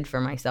ever did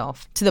for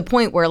myself, to the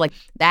point where like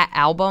that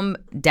album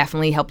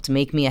definitely helped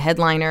make me a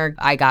headliner.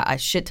 I got a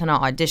shit ton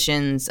of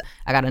auditions.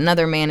 I got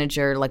another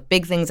manager. Like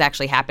big things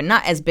actually happened.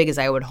 Not as big as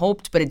I would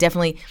hoped, but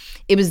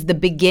it was the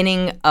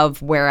beginning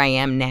of where I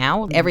am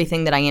now.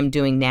 Everything that I am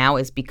doing now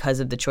is because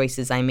of the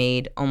choices I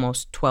made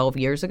almost 12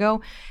 years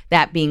ago.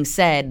 That being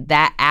said,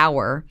 that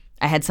hour,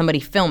 I had somebody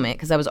film it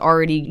because I was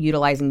already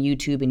utilizing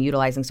YouTube and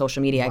utilizing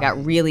social media. Right. I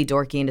got really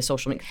dorky into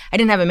social media. I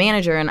didn't have a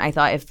manager, and I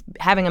thought if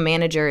having a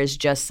manager is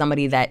just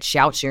somebody that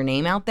shouts your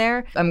name out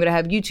there, I'm going to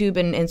have YouTube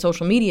and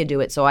social media do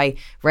it. So I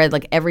read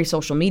like every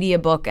social media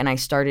book, and I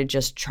started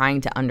just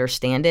trying to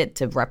understand it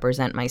to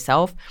represent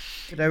myself.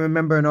 I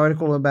remember an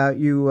article about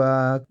you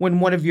when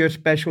one of your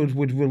specials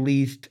was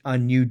released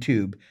on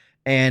YouTube.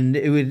 And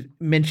it was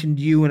mentioned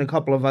you and a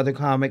couple of other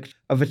comics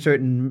of a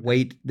certain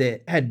weight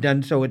that had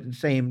done so at the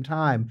same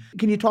time.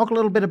 Can you talk a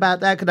little bit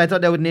about that? Because I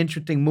thought that was an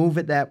interesting move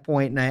at that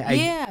point, and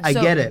I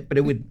get it, but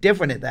it was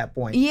different at that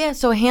point. Yeah,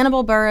 so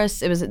Hannibal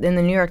Buress, it was in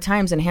the New York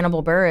Times, and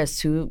Hannibal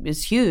Buress, who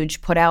is huge,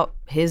 put out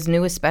his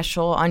newest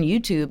special on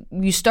YouTube.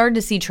 You started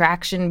to see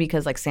traction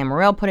because like Sam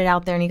Morril put it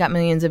out there and he got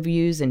millions of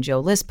views, and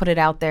Joe List put it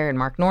out there, and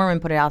Mark Norman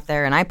put it out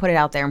there, and I put it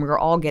out there, and we were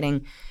all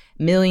getting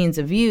millions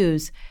of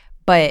views.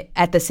 But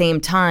at the same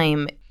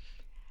time,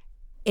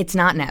 it's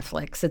not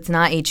Netflix. It's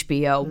not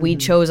HBO. We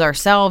chose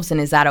ourselves, and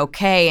is that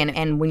okay?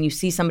 And when you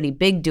see somebody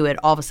big do it,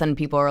 all of a sudden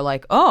people are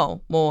like, oh,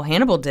 well,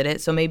 Hannibal did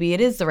it, so maybe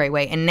it is the right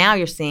way. And now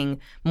you're seeing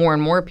more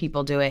and more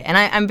people do it. And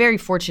I'm very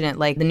fortunate,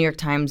 like the New York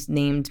Times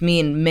named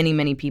me and many,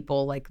 many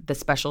people like the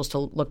specials to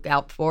look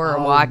out for or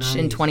watch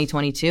in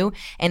 2022.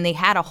 And they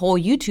had a whole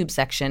YouTube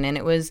section, and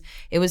it was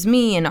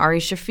me and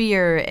Ari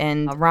Shafir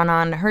and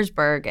Ronan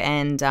Herzberg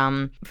and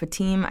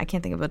Fatim. I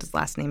can't think of what his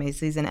last name is.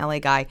 He's an LA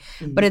guy.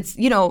 But it's,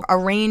 a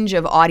range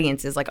of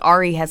audiences. Like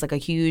Ari has like a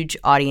huge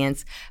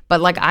audience, but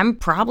like I'm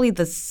probably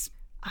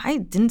I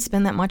didn't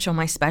spend that much on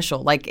my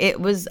special. Like it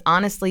was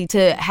honestly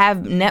to have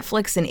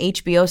Netflix and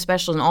HBO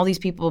specials and all these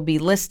people be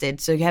listed.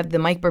 So you have the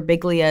Mike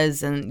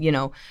Birbiglias and,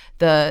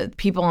 the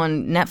people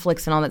on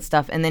Netflix and all that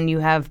stuff. And then you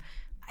have,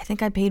 I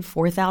think I paid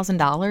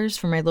 $4,000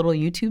 for my little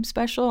YouTube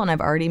special, and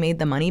I've already made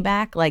the money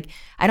back. Like,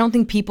 I don't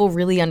think people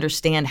really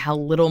understand how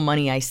little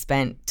money I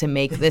spent to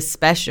make this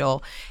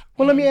special.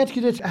 Well, let me ask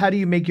you this. How do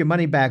you make your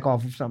money back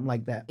off of something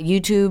like that?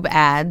 YouTube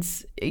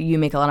ads, you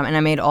make a lot of, and I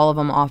made all of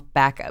them off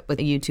back with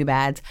the YouTube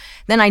ads.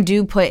 Then I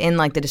do put in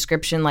like the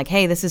description, like,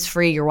 hey, this is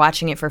free. You're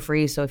watching it for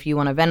free. So if you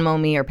want to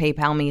Venmo me or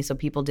PayPal me, so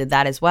people did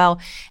that as well.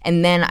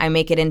 And then I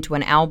make it into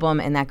an album,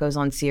 and that goes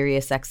on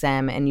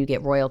SiriusXM, and you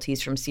get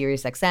royalties from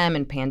SiriusXM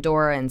and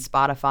Pandora and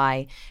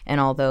Spotify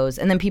and all those.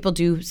 And then people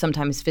do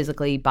sometimes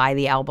physically buy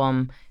the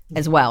album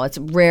as well. It's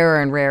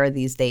rarer and rarer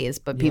these days,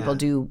 but people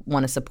do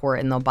want to support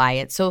and they'll buy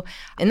it. So,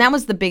 and that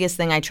was the biggest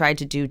thing I tried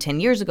to do 10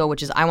 years ago,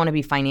 which is I want to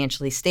be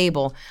financially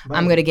stable. Right.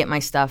 I'm going to get my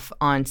stuff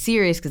on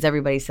Sirius because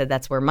everybody said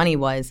that's where money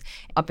was,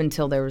 up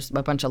until there was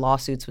a bunch of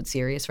lawsuits with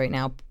Sirius right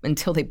now,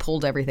 until they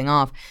pulled everything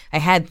off. I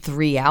had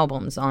 3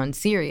 albums on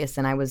Sirius,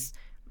 and I was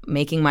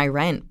making my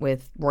rent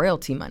with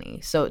royalty money.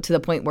 So to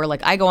the point where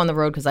like I go on the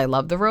road because I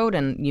love the road,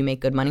 and you make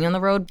good money on the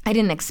road. I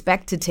didn't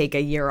expect to take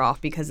a year off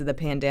because of the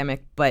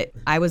pandemic, but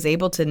I was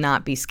able to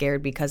not be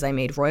scared because I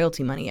made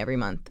royalty money every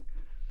month.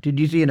 Did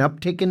you see an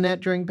uptick in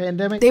that during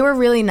pandemic? They were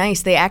really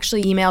nice. They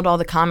actually emailed all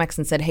the comics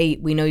and said, hey,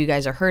 we know you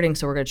guys are hurting,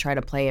 so we're going to try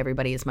to play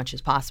everybody as much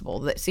as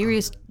possible. The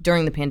Sirius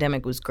during the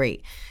pandemic was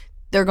great.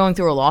 They're going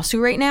through a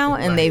lawsuit right now,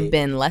 and they've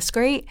been less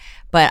great.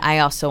 But I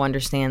also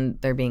understand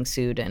they're being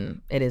sued,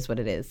 and it is what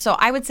it is. So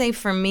I would say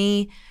for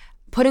me,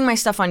 putting my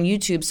stuff on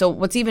YouTube. So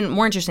what's even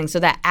more interesting, so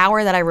that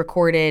hour that I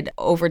recorded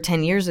over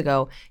 10 years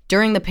ago,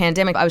 during the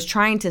pandemic, I was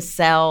trying to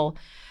sell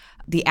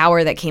the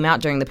hour that came out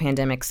during the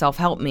pandemic,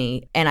 Self-Help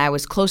Me, and I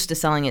was close to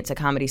selling it to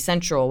Comedy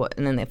Central.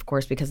 And then, of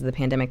course, because of the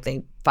pandemic,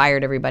 they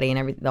fired everybody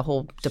and the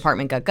whole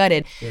department got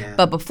gutted. Yeah.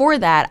 But before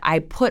that, I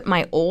put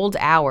my old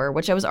hour,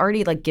 which I was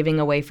already like giving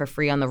away for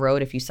free on the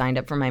road if you signed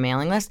up for my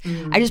mailing list.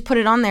 I just put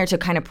it on there to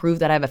kind of prove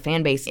that I have a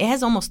fan base. It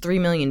has almost 3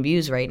 million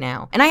views right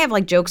now. And I have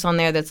like jokes on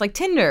there that's like,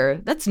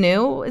 Tinder, that's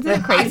new. Isn't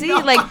that crazy?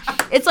 Like,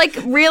 it's like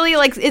really,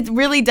 like, it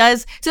really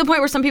does, to the point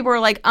where some people were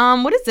like,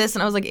 what is this?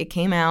 And I was like, it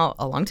came out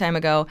a long time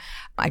ago.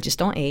 I just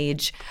don't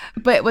age.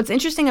 But what's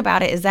interesting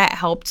about it is that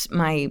helped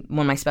when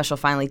my special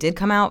finally did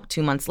come out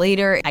 2 months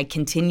later. I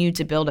continued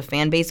to build a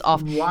fan base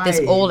off this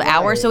old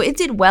hour. So it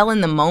did well in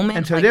the moment.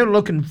 And so they're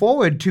looking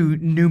forward to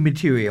new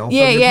material from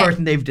the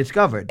person they've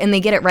discovered. And they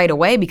get it right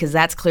away because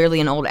that's clearly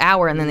an old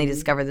hour, and then they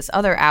discover this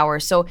other hour.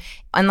 So,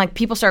 and like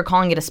people started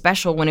calling it a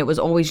special when it was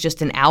always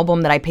just an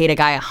album that I paid a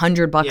guy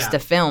 $100 to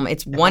film.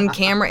 It's one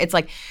camera. It's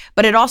like,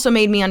 but it also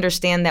made me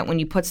understand that when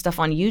you put stuff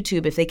on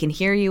YouTube, if they can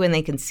hear you and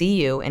they can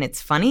see you and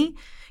it's funny,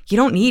 you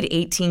don't need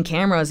 18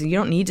 cameras and you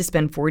don't need to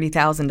spend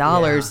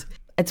 $40,000.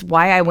 It's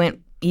why I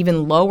went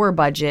even lower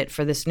budget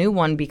for this new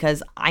one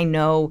because I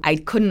know I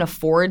couldn't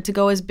afford to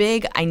go as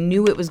big. I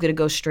knew it was going to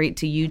go straight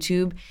to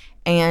YouTube,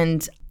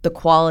 and the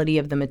quality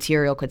of the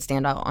material could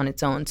stand out on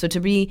its own. So to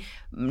be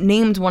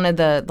named one of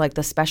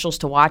the specials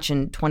to watch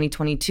in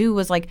 2022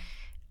 was like,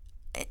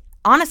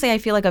 honestly, I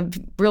feel like a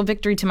real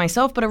victory to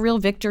myself, but a real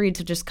victory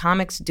to just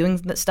comics doing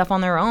stuff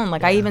on their own.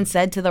 Like I even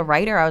said to the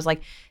writer, I was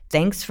like,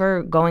 thanks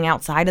for going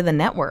outside of the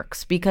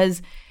networks,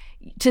 because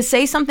to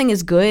say something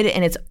is good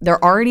and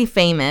they're already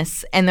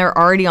famous and they're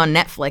already on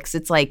Netflix,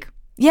 it's like,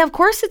 yeah, of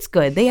course it's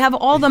good. They have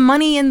all the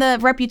money and the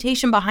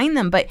reputation behind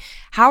them. But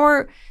how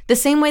are the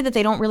same way that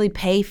they don't really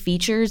pay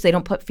features, they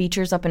don't put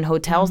features up in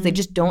hotels, they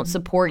just don't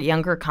support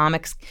younger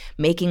comics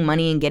making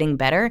money and getting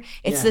better.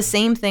 It's the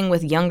same thing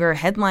with younger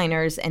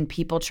headliners and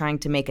people trying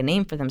to make a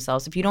name for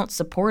themselves. If you don't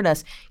support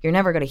us, you're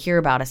never going to hear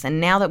about us.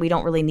 And now that we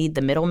don't really need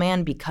the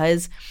middleman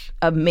because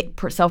of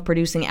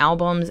self-producing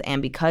albums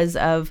and because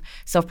of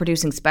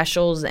self-producing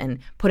specials and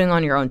putting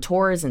on your own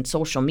tours and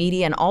social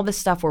media and all this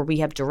stuff where we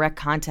have direct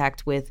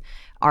contact with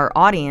our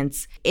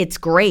audience, it's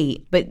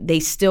great, but they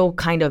still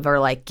kind of are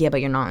like, yeah,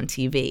 but you're not on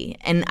TV.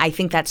 And I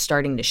think that's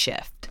starting to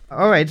shift.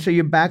 All right, so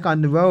you're back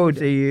on the road.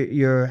 So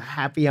you're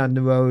happy on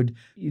the road.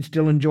 You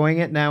still enjoying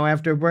it now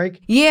after a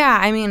break? Yeah,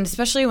 I mean,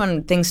 especially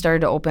when things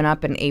started to open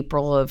up in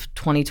April of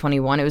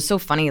 2021. It was so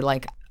funny.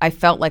 Like, I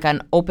felt like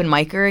an open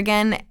micer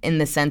again in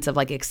the sense of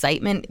like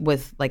excitement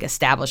with like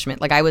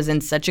establishment. Like I was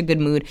in such a good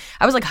mood.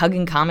 I was like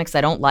hugging comics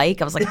I don't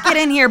like. I was like, get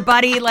in here,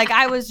 buddy. Like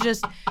I was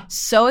just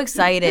so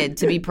excited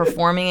to be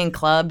performing in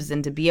clubs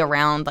and to be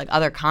around like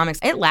other comics.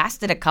 It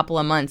lasted a couple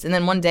of months. And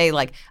then one day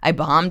like I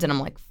bombed and I'm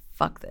like,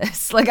 fuck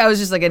this. Like I was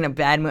just like in a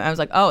bad mood. I was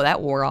like, oh, that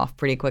wore off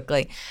pretty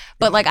quickly.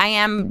 But like I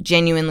am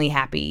genuinely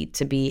happy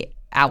to be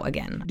out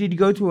again. Did you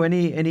go through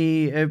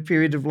any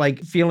period of like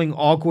feeling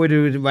awkward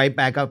or right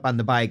back up on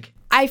the bike?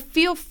 I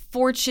feel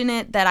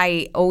fortunate that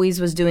I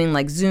always was doing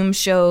like Zoom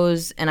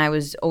shows and I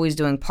was always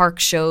doing park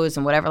shows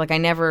and whatever. Like I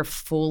never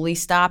fully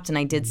stopped and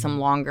I did some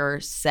longer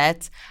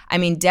sets. I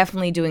mean,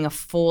 definitely doing a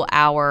full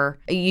hour.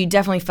 You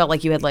definitely felt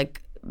like you had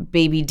like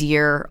baby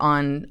deer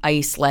on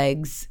ice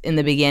legs in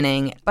the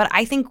beginning. But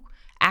I think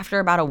after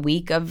about a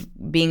week of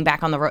being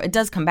back on the road, it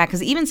does come back.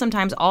 Because even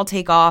sometimes I'll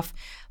take off,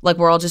 like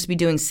where I'll just be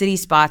doing city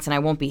spots and I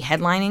won't be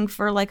headlining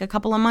for like a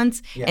couple of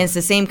months. Yeah. And it's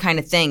the same kind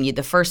of thing.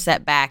 The first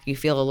set back, you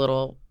feel a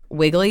little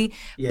wiggly,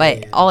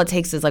 but all it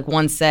takes is like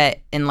one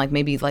set and like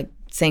maybe like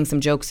saying some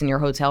jokes in your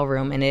hotel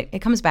room and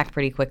it comes back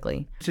pretty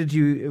quickly. Since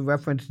you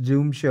referenced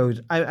Zoom shows,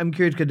 I'm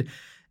curious because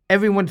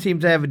everyone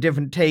seems to have a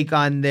different take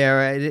on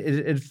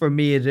there. For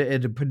me,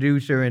 as a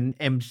producer and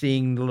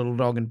emceeing the Little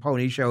Dog and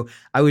Pony show,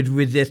 I was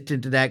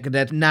resistant to that because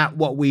that's not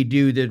what we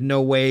do. There's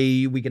no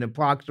way we can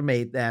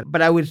approximate that.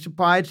 But I was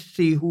surprised to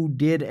see who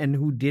did and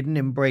who didn't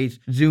embrace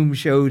Zoom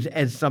shows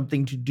as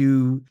something to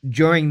do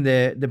during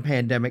the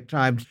pandemic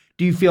times.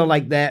 Do you feel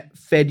like that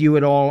fed you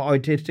at all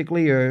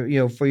artistically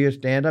or, for your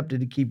stand-up?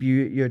 Did it keep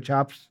your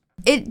chops?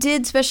 It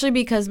did, especially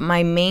because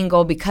my main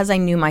goal, because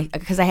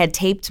I had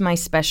taped my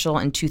special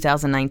in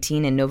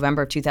 2019, in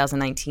November of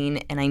 2019,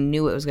 and I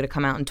knew it was going to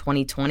come out in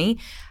 2020.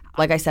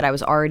 Like I said, I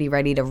was already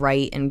ready to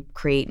write and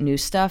create new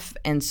stuff.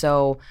 And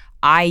so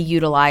I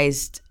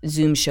utilized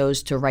Zoom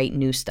shows to write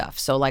new stuff.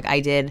 So like I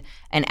did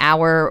an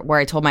hour where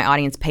I told my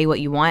audience, pay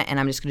what you want, and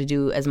I'm just going to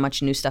do as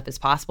much new stuff as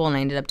possible. And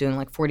I ended up doing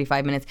like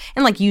 45 minutes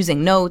and like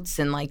using notes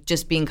and like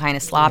just being kind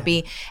of sloppy.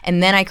 Yeah.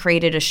 And then I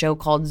created a show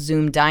called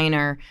Zoom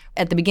Diner.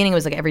 At the beginning, it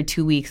was like every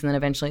 2 weeks, and then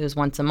eventually it was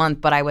once a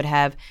month. But I would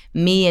have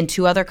me and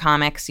two other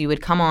comics. You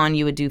would come on,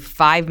 you would do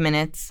 5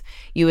 minutes.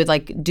 You would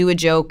like do a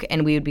joke,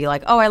 and we would be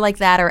like, oh, I like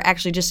that. Or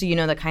actually, just so you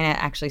know, that kind of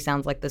actually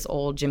sounds like this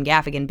old Jim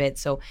Gaffigan bit.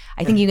 So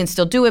I think you can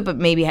still do it, but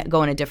maybe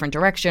go in a different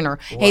direction. Or,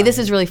 hey, this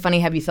is really funny.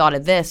 Have you thought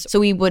of this? So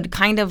we would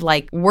kind of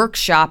like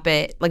workshop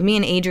it. Like me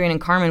and Adrian and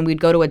Carmen,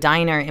 we'd go to a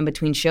diner in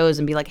between shows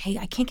and be like, hey,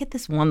 I can't get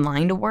this one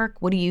line to work.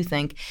 What do you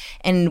think?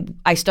 And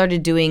I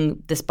started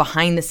doing this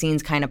behind the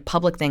scenes kind of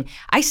public thing.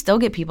 I still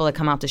get people that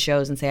come out to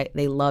shows and say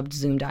they loved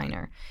Zoom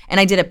Diner. And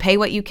I did a pay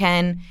what you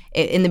can.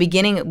 In the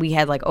beginning, we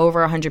had like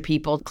over 100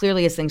 people.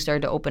 Clearly, as things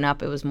started to open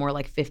up, it was more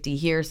like 50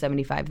 here,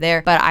 75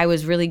 there. But I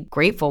was really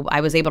grateful.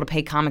 I was able to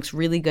pay comics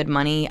really good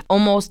money.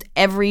 Almost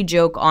every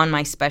joke on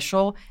my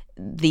special,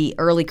 the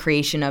early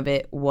creation of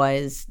it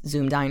was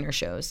Zoom Diner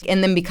shows.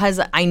 And then because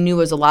I knew it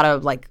was a lot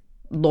of like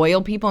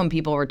loyal people and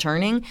people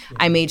returning,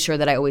 I made sure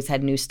that I always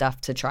had new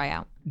stuff to try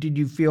out. Did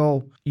you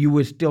feel you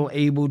were still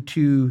able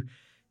to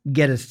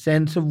get a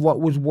sense of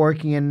what was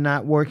working and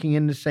not working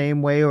in the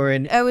same way?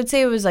 I would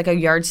say it was like a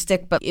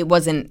yardstick, but it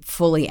wasn't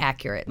fully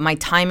accurate. My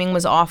timing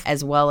was off,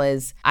 as well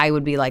as I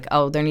would be like,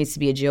 oh, there needs to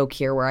be a joke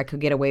here where I could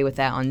get away with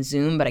that on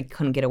Zoom, but I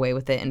couldn't get away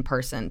with it in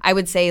person. I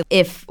would say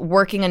if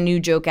working a new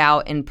joke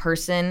out in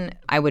person,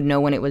 I would know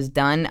when it was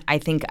done. I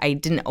think I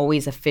didn't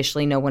always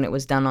officially know when it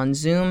was done on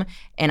Zoom,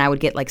 and I would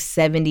get like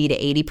 70 to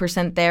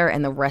 80% there,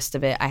 and the rest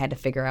of it I had to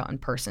figure out in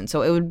person.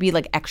 So it would be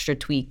like extra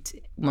tweaked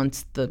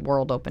once the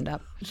world opened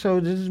up. So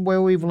this is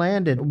where we've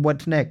landed.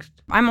 What's next?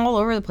 I'm all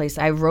over the place.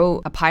 I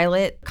wrote a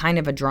pilot, kind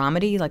of a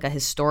dramedy, like a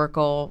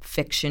historical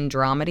fiction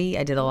dramedy.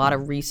 I did a lot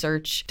of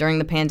research. During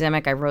the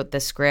pandemic, I wrote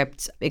the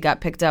script. It got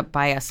picked up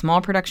by a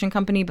small production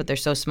company, but they're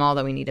so small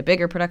that we need a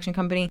bigger production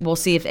company. We'll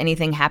see if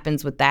anything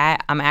happens with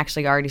that. I'm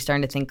actually already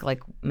starting to think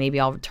like maybe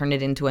I'll turn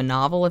it into a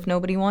novel if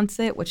nobody wants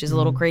it, which is a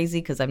little crazy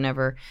because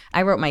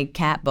I wrote my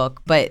cat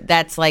book, but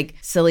that's like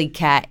silly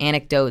cat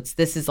anecdotes.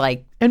 This is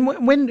like, and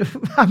when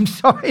I'm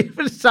sorry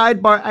for the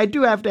sidebar, I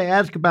do have to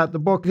ask about the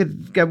book. It's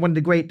got one of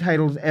the great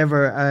titles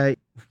ever.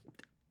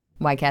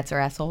 Why Cats Are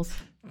Assholes.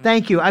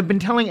 Thank you. I've been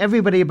telling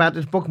everybody about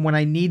this book when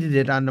I needed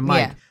it on the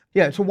mic.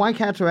 Yeah, so Why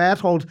Cats Are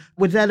Assholes,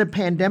 was that a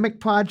pandemic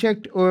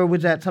project or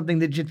was that something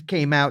that just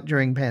came out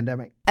during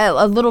pandemic?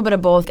 A little bit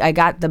of both. I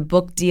got the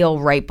book deal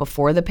right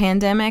before the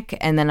pandemic,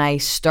 and then I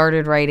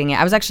started writing it.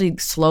 I was actually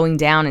slowing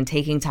down and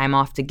taking time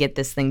off to get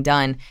this thing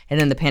done, and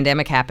then the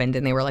pandemic happened,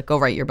 and they were like, go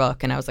write your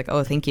book. And I was like,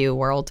 oh, thank you,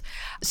 world.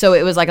 So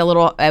it was like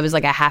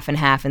a half and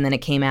half, and then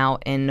it came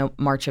out in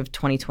March of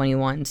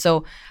 2021.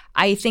 So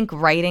I think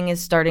writing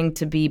is starting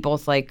to be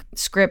both like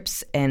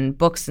scripts and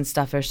books and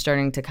stuff are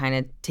starting to kind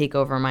of take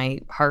over my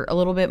heart a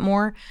little bit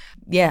more.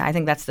 Yeah, I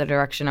think that's the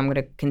direction I'm going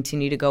to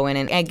continue to go in.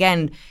 And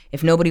again,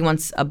 if nobody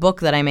wants a book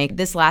that I make,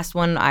 this last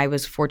one, I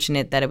was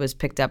fortunate that it was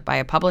picked up by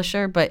a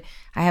publisher, but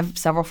I have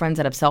several friends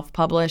that have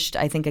self-published.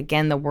 I think,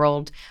 again, the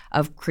world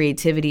of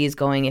creativity is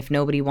going, if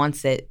nobody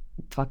wants it,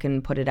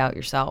 fucking put it out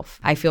yourself.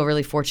 I feel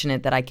really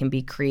fortunate that I can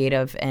be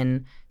creative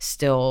and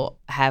still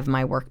have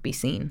my work be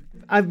seen.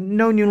 I've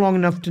known you long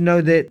enough to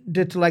know that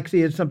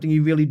dyslexia is something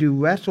you really do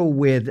wrestle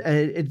with.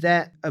 Is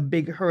that a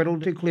big hurdle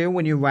to clear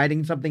when you're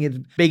writing something as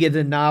big as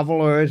a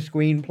novel or a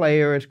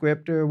screenplay or a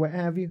script or what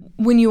have you?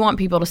 When you want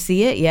people to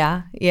see it,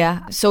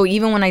 yeah. So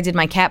even when I did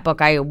my cat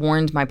book, I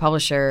warned my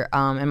publisher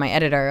and my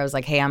editor. I was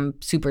like, hey, I'm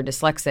super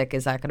dyslexic.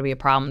 Is that going to be a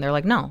problem? They're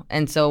like, no.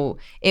 And so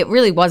it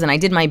really wasn't. I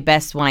did my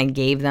best when I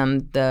gave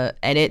them the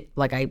edit.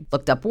 Like I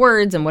looked up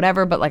words and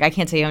whatever, but like I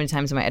can't tell you how many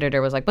times my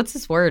editor was like, what's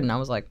this word? And I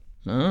was like,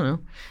 I don't know.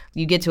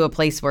 You get to a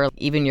place where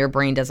even your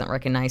brain doesn't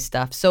recognize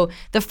stuff. So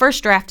the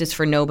first draft is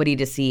for nobody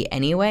to see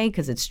anyway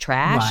because it's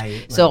trash.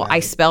 Right.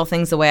 I spell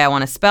things the way I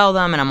want to spell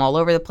them and I'm all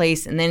over the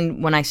place. And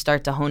then when I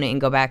start to hone it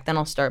and go back, then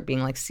I'll start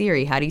being like,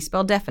 Siri, how do you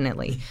spell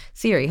definitely?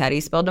 Siri, how do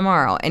you spell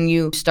tomorrow? And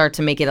you start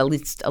to make it at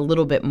least a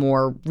little bit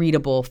more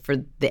readable for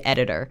the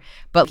editor.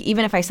 But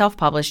even if I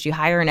self-published, you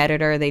hire an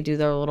editor, they do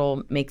their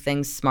little make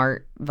things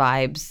smart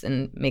vibes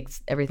and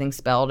makes everything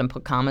spelled and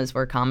put commas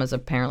where commas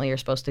apparently are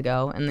supposed to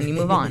go. And then you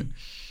move on.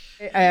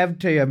 I have to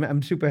tell you,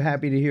 I'm super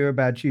happy to hear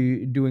about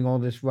you doing all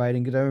this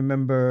writing because I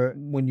remember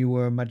when you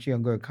were a much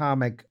younger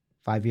comic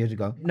 5 years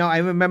ago. No, I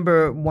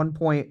remember one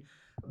point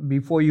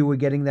before you were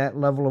getting that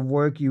level of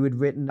work, you had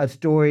written a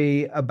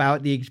story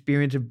about the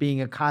experience of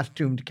being a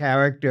costumed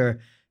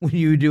character when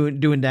you were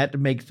doing that to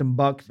make some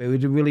bucks. It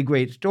was a really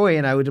great story,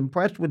 and I was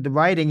impressed with the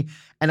writing.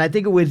 And I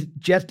think it was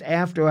just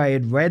after I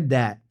had read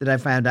that I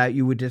found out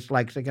you were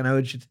dyslexic, and I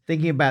was just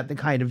thinking about the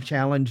kind of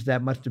challenge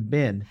that must have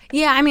been.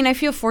 Yeah, I mean, I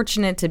feel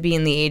fortunate to be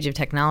in the age of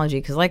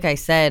technology because, like I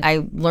said,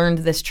 I learned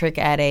this trick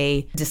at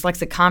a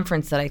dyslexic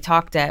conference that I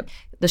talked at.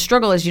 The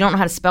struggle is you don't know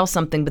how to spell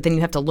something, but then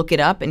you have to look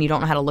it up and you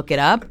don't know how to look it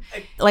up.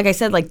 Like I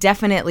said, like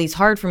definitely is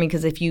hard for me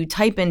because if you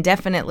type in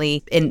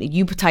definitely and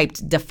you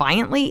typed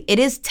defiantly, it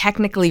is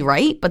technically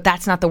right, but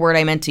that's not the word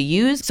I meant to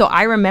use. So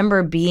I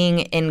remember being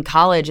in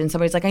college and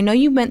somebody's like, I know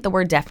you meant the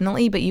word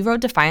definitely, but you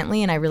wrote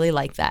defiantly and I really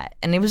like that.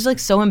 And it was like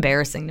so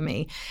embarrassing to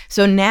me.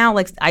 So now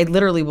like I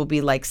literally will be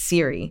like,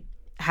 Siri,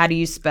 how do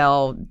you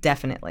spell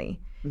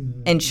definitely?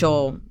 Mm-hmm. And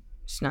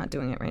she's not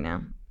doing it right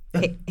now.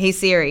 Hey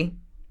Siri.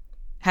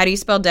 How do you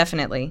spell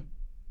definitely?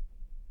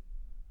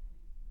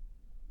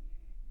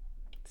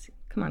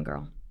 Come on,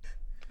 girl.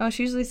 Oh,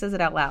 she usually says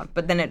it out loud,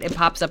 but then it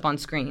pops up on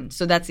screen.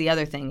 So that's the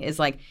other thing is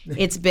like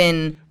it's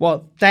been...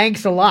 Well,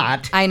 thanks a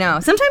lot. I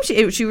know. Sometimes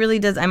she really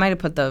does. I might have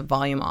put the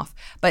volume off,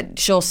 but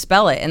she'll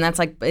spell it. And that's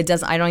like, it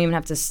doesn't, I don't even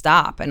have to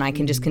stop and I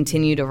can just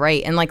continue to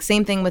write. And like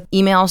same thing with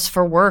emails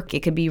for work. It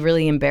could be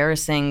really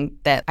embarrassing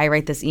that I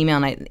write this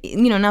email and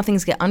now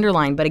things get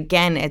underlined, but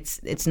again,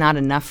 it's not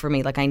enough for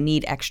me. Like I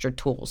need extra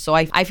tools. So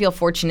I feel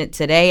fortunate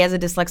today as a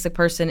dyslexic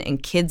person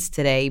and kids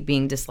today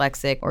being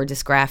dyslexic or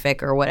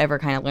dysgraphic or whatever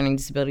kind of learning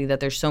disability that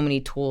there's so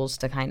many tools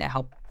to kind of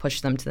help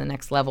push them to the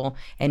next level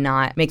and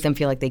not make them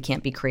feel like they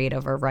can't be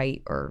creative or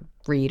write or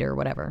read or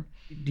whatever.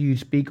 Do you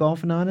speak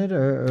often on it?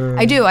 Or?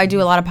 I do. I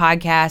do a lot of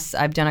podcasts.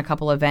 I've done a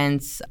couple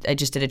events. I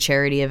just did a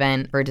charity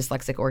event for a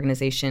dyslexic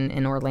organization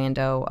in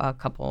Orlando a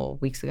couple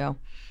weeks ago.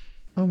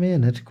 Oh,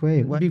 man, that's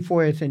great. Well,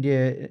 before I send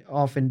you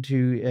off into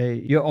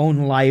your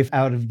own life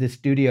out of the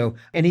studio,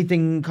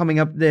 anything coming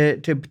up to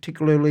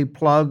particularly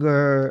plug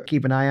or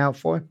keep an eye out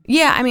for?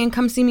 Yeah, I mean,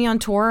 come see me on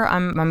tour.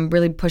 I'm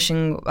really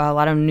pushing a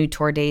lot of new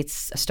tour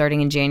dates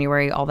starting in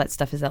January. All that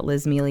stuff is at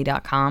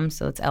lizmiele.com.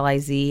 So it's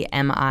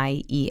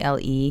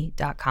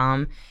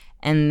LIZMIELE.com.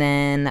 And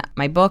then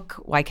my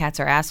book, Why Cats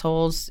Are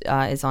Assholes,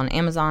 is on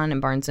Amazon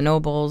and Barnes &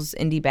 Nobles,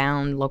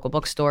 IndieBound, local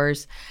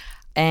bookstores.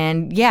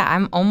 And yeah,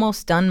 I'm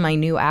almost done my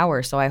new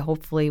hour, so I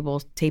hopefully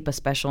will tape a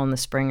special in the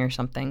spring or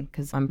something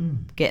because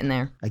I'm getting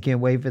there. I can't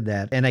wait for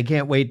that. And I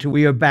can't wait till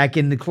we are back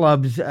in the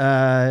clubs. You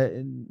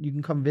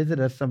can come visit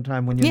us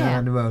sometime when you're not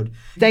on the road.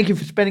 Thank you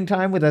for spending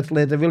time with us,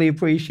 Liz. I really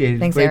appreciate it.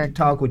 Thanks, It's great Eric. to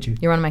talk with you.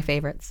 You're one of my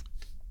favorites.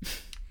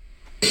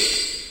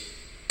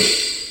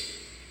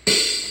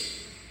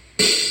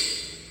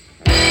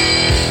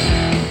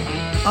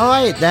 All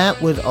right,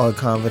 that was our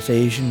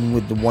conversation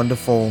with the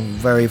wonderful,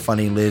 very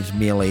funny Liz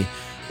Miele.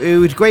 It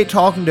was great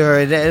talking to her.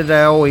 As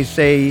I always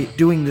say,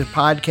 doing this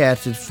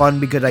podcast is fun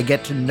because I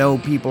get to know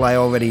people I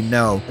already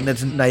know, and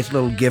that's a nice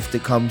little gift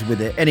that comes with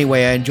it.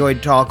 Anyway, I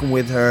enjoyed talking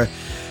with her.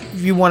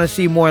 If you want to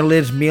see more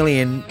Liz Miele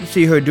and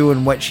see her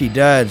doing what she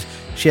does,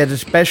 she has a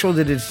special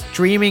that is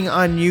streaming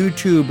on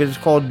YouTube. It's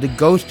called The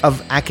Ghost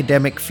of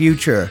Academic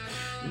Future.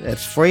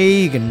 It's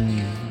free. You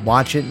can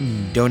watch it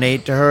and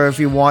donate to her if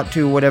you want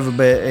to, whatever,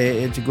 but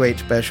it's a great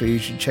special. You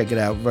should check it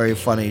out. Very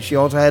funny. She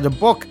also had a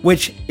book,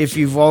 which, if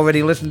you've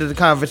already listened to the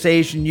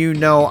conversation, you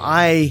know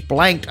I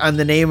blanked on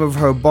the name of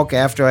her book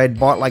after I'd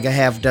bought like a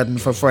half dozen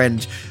for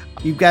friends.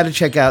 You've got to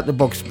check out the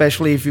book,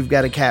 especially if you've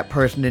got a cat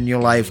person in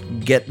your life.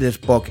 Get this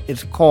book.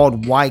 It's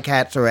called Why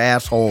Cats Are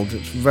Assholes.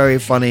 It's very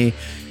funny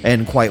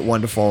and quite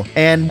wonderful.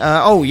 And,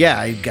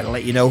 I got to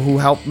let you know who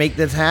helped make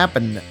this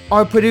happen.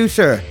 Our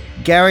producer,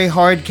 Gary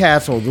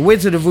Hardcastle, the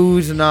Wizard of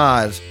Ooze and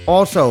Ahs.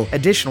 Also,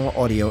 additional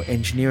audio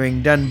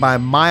engineering done by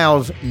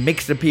Miles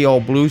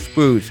Mix-Appeal Blue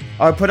Spruce.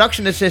 Our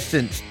production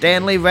assistant,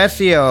 Stanley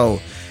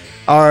Resio.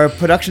 Our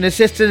production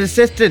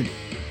assistant,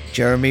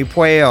 Jeremy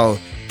Pueo.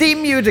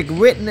 Theme music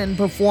written and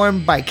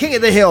performed by King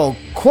of the Hill,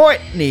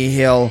 Courtney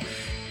Hill.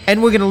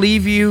 And we're going to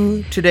leave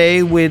you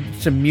today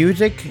with some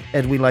music,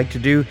 as we like to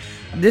do.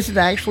 This is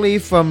actually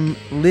from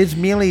Liz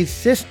Miele's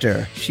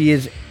sister. She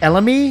is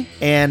Elamy,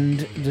 and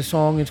the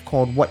song is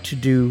called What to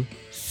Do,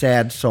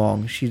 Sad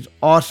Song. She's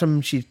awesome.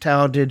 She's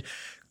talented.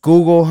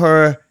 Google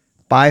her,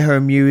 buy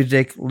her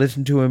music,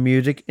 listen to her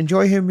music,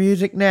 enjoy her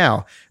music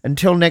now.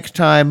 Until next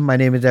time, my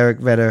name is Eric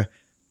Vedder.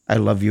 I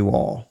love you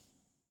all.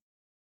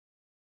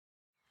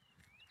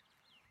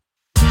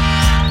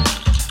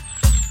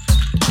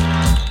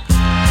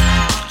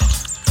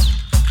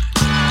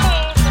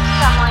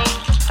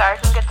 Sorry, I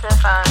couldn't get to the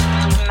phone.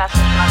 Leave a message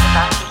and I'll get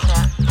back to you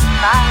soon.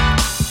 Bye.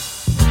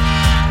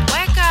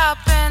 Wake up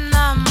in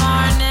the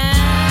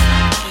morning,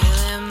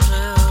 feeling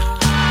blue.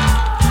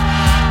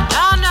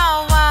 Don't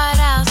know what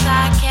else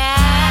I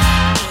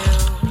can do.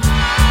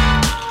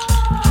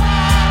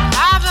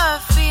 Have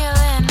a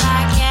feeling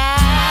I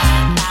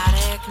cannot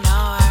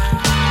ignore.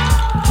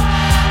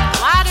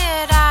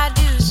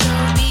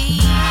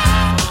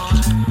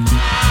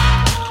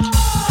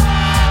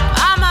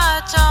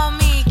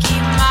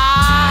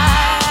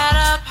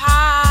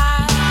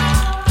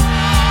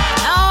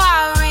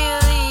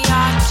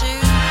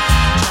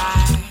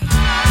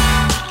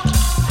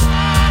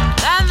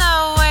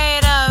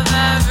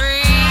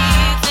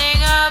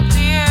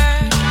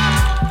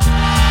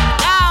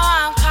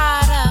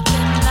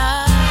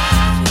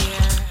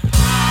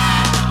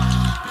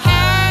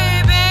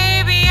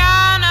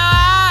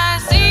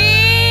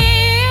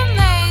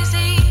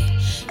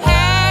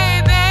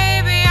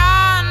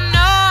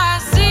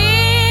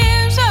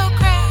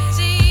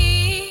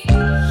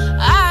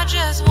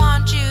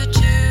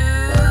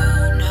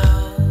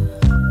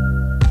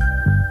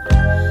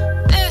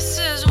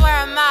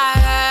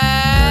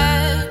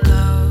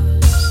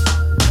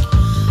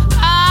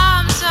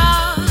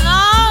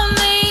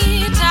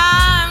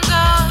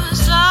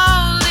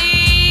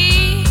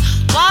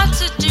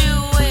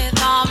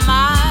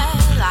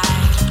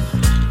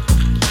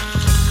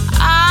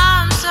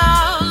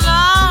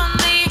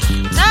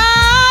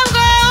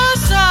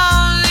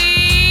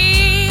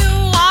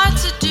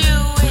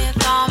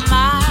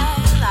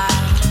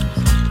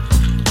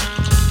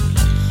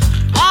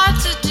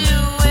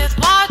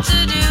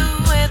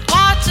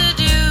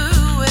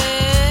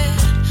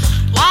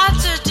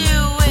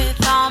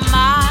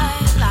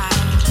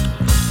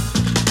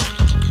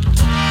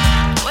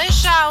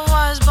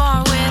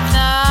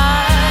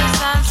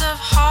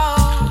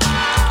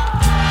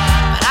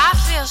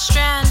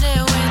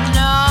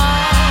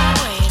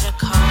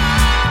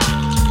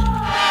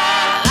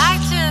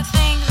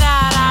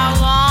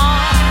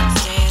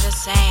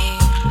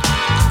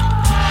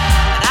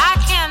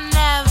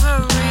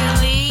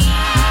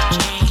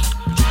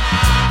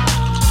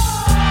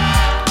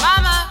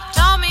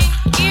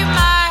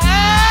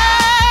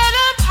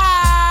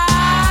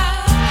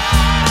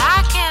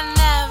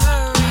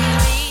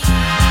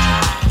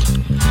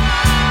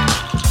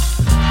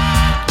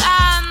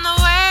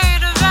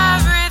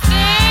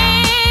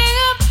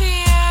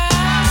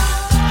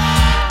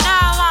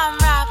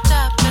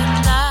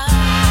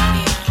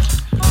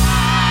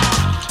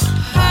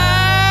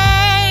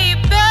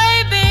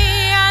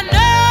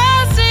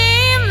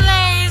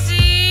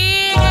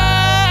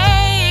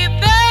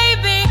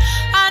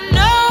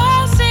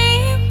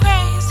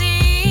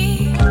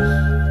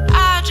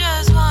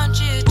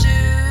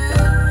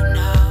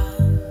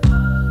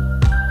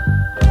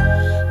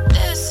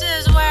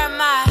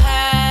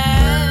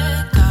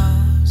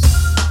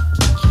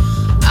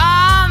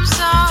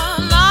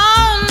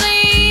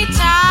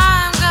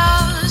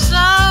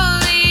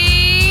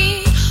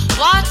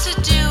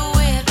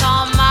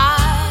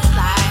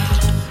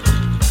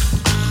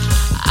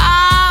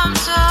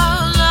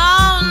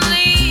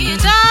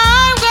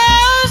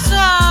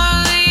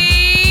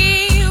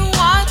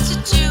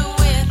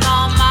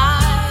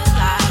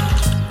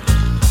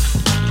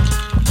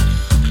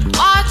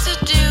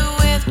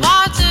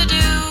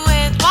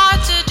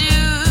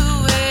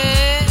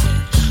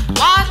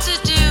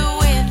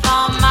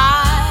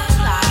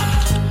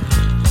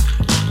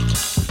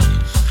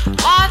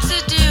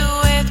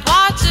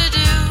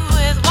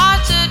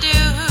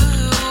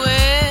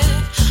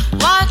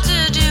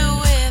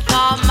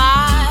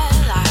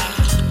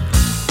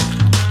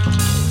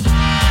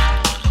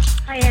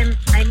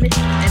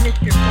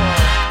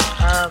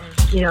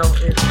 If you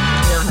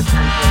don't have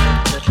time for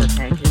this, that's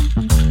okay.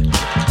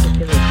 Just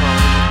give me a call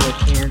when you get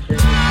a chance.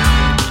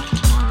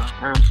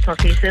 Talk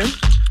to you soon.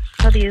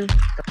 Love you.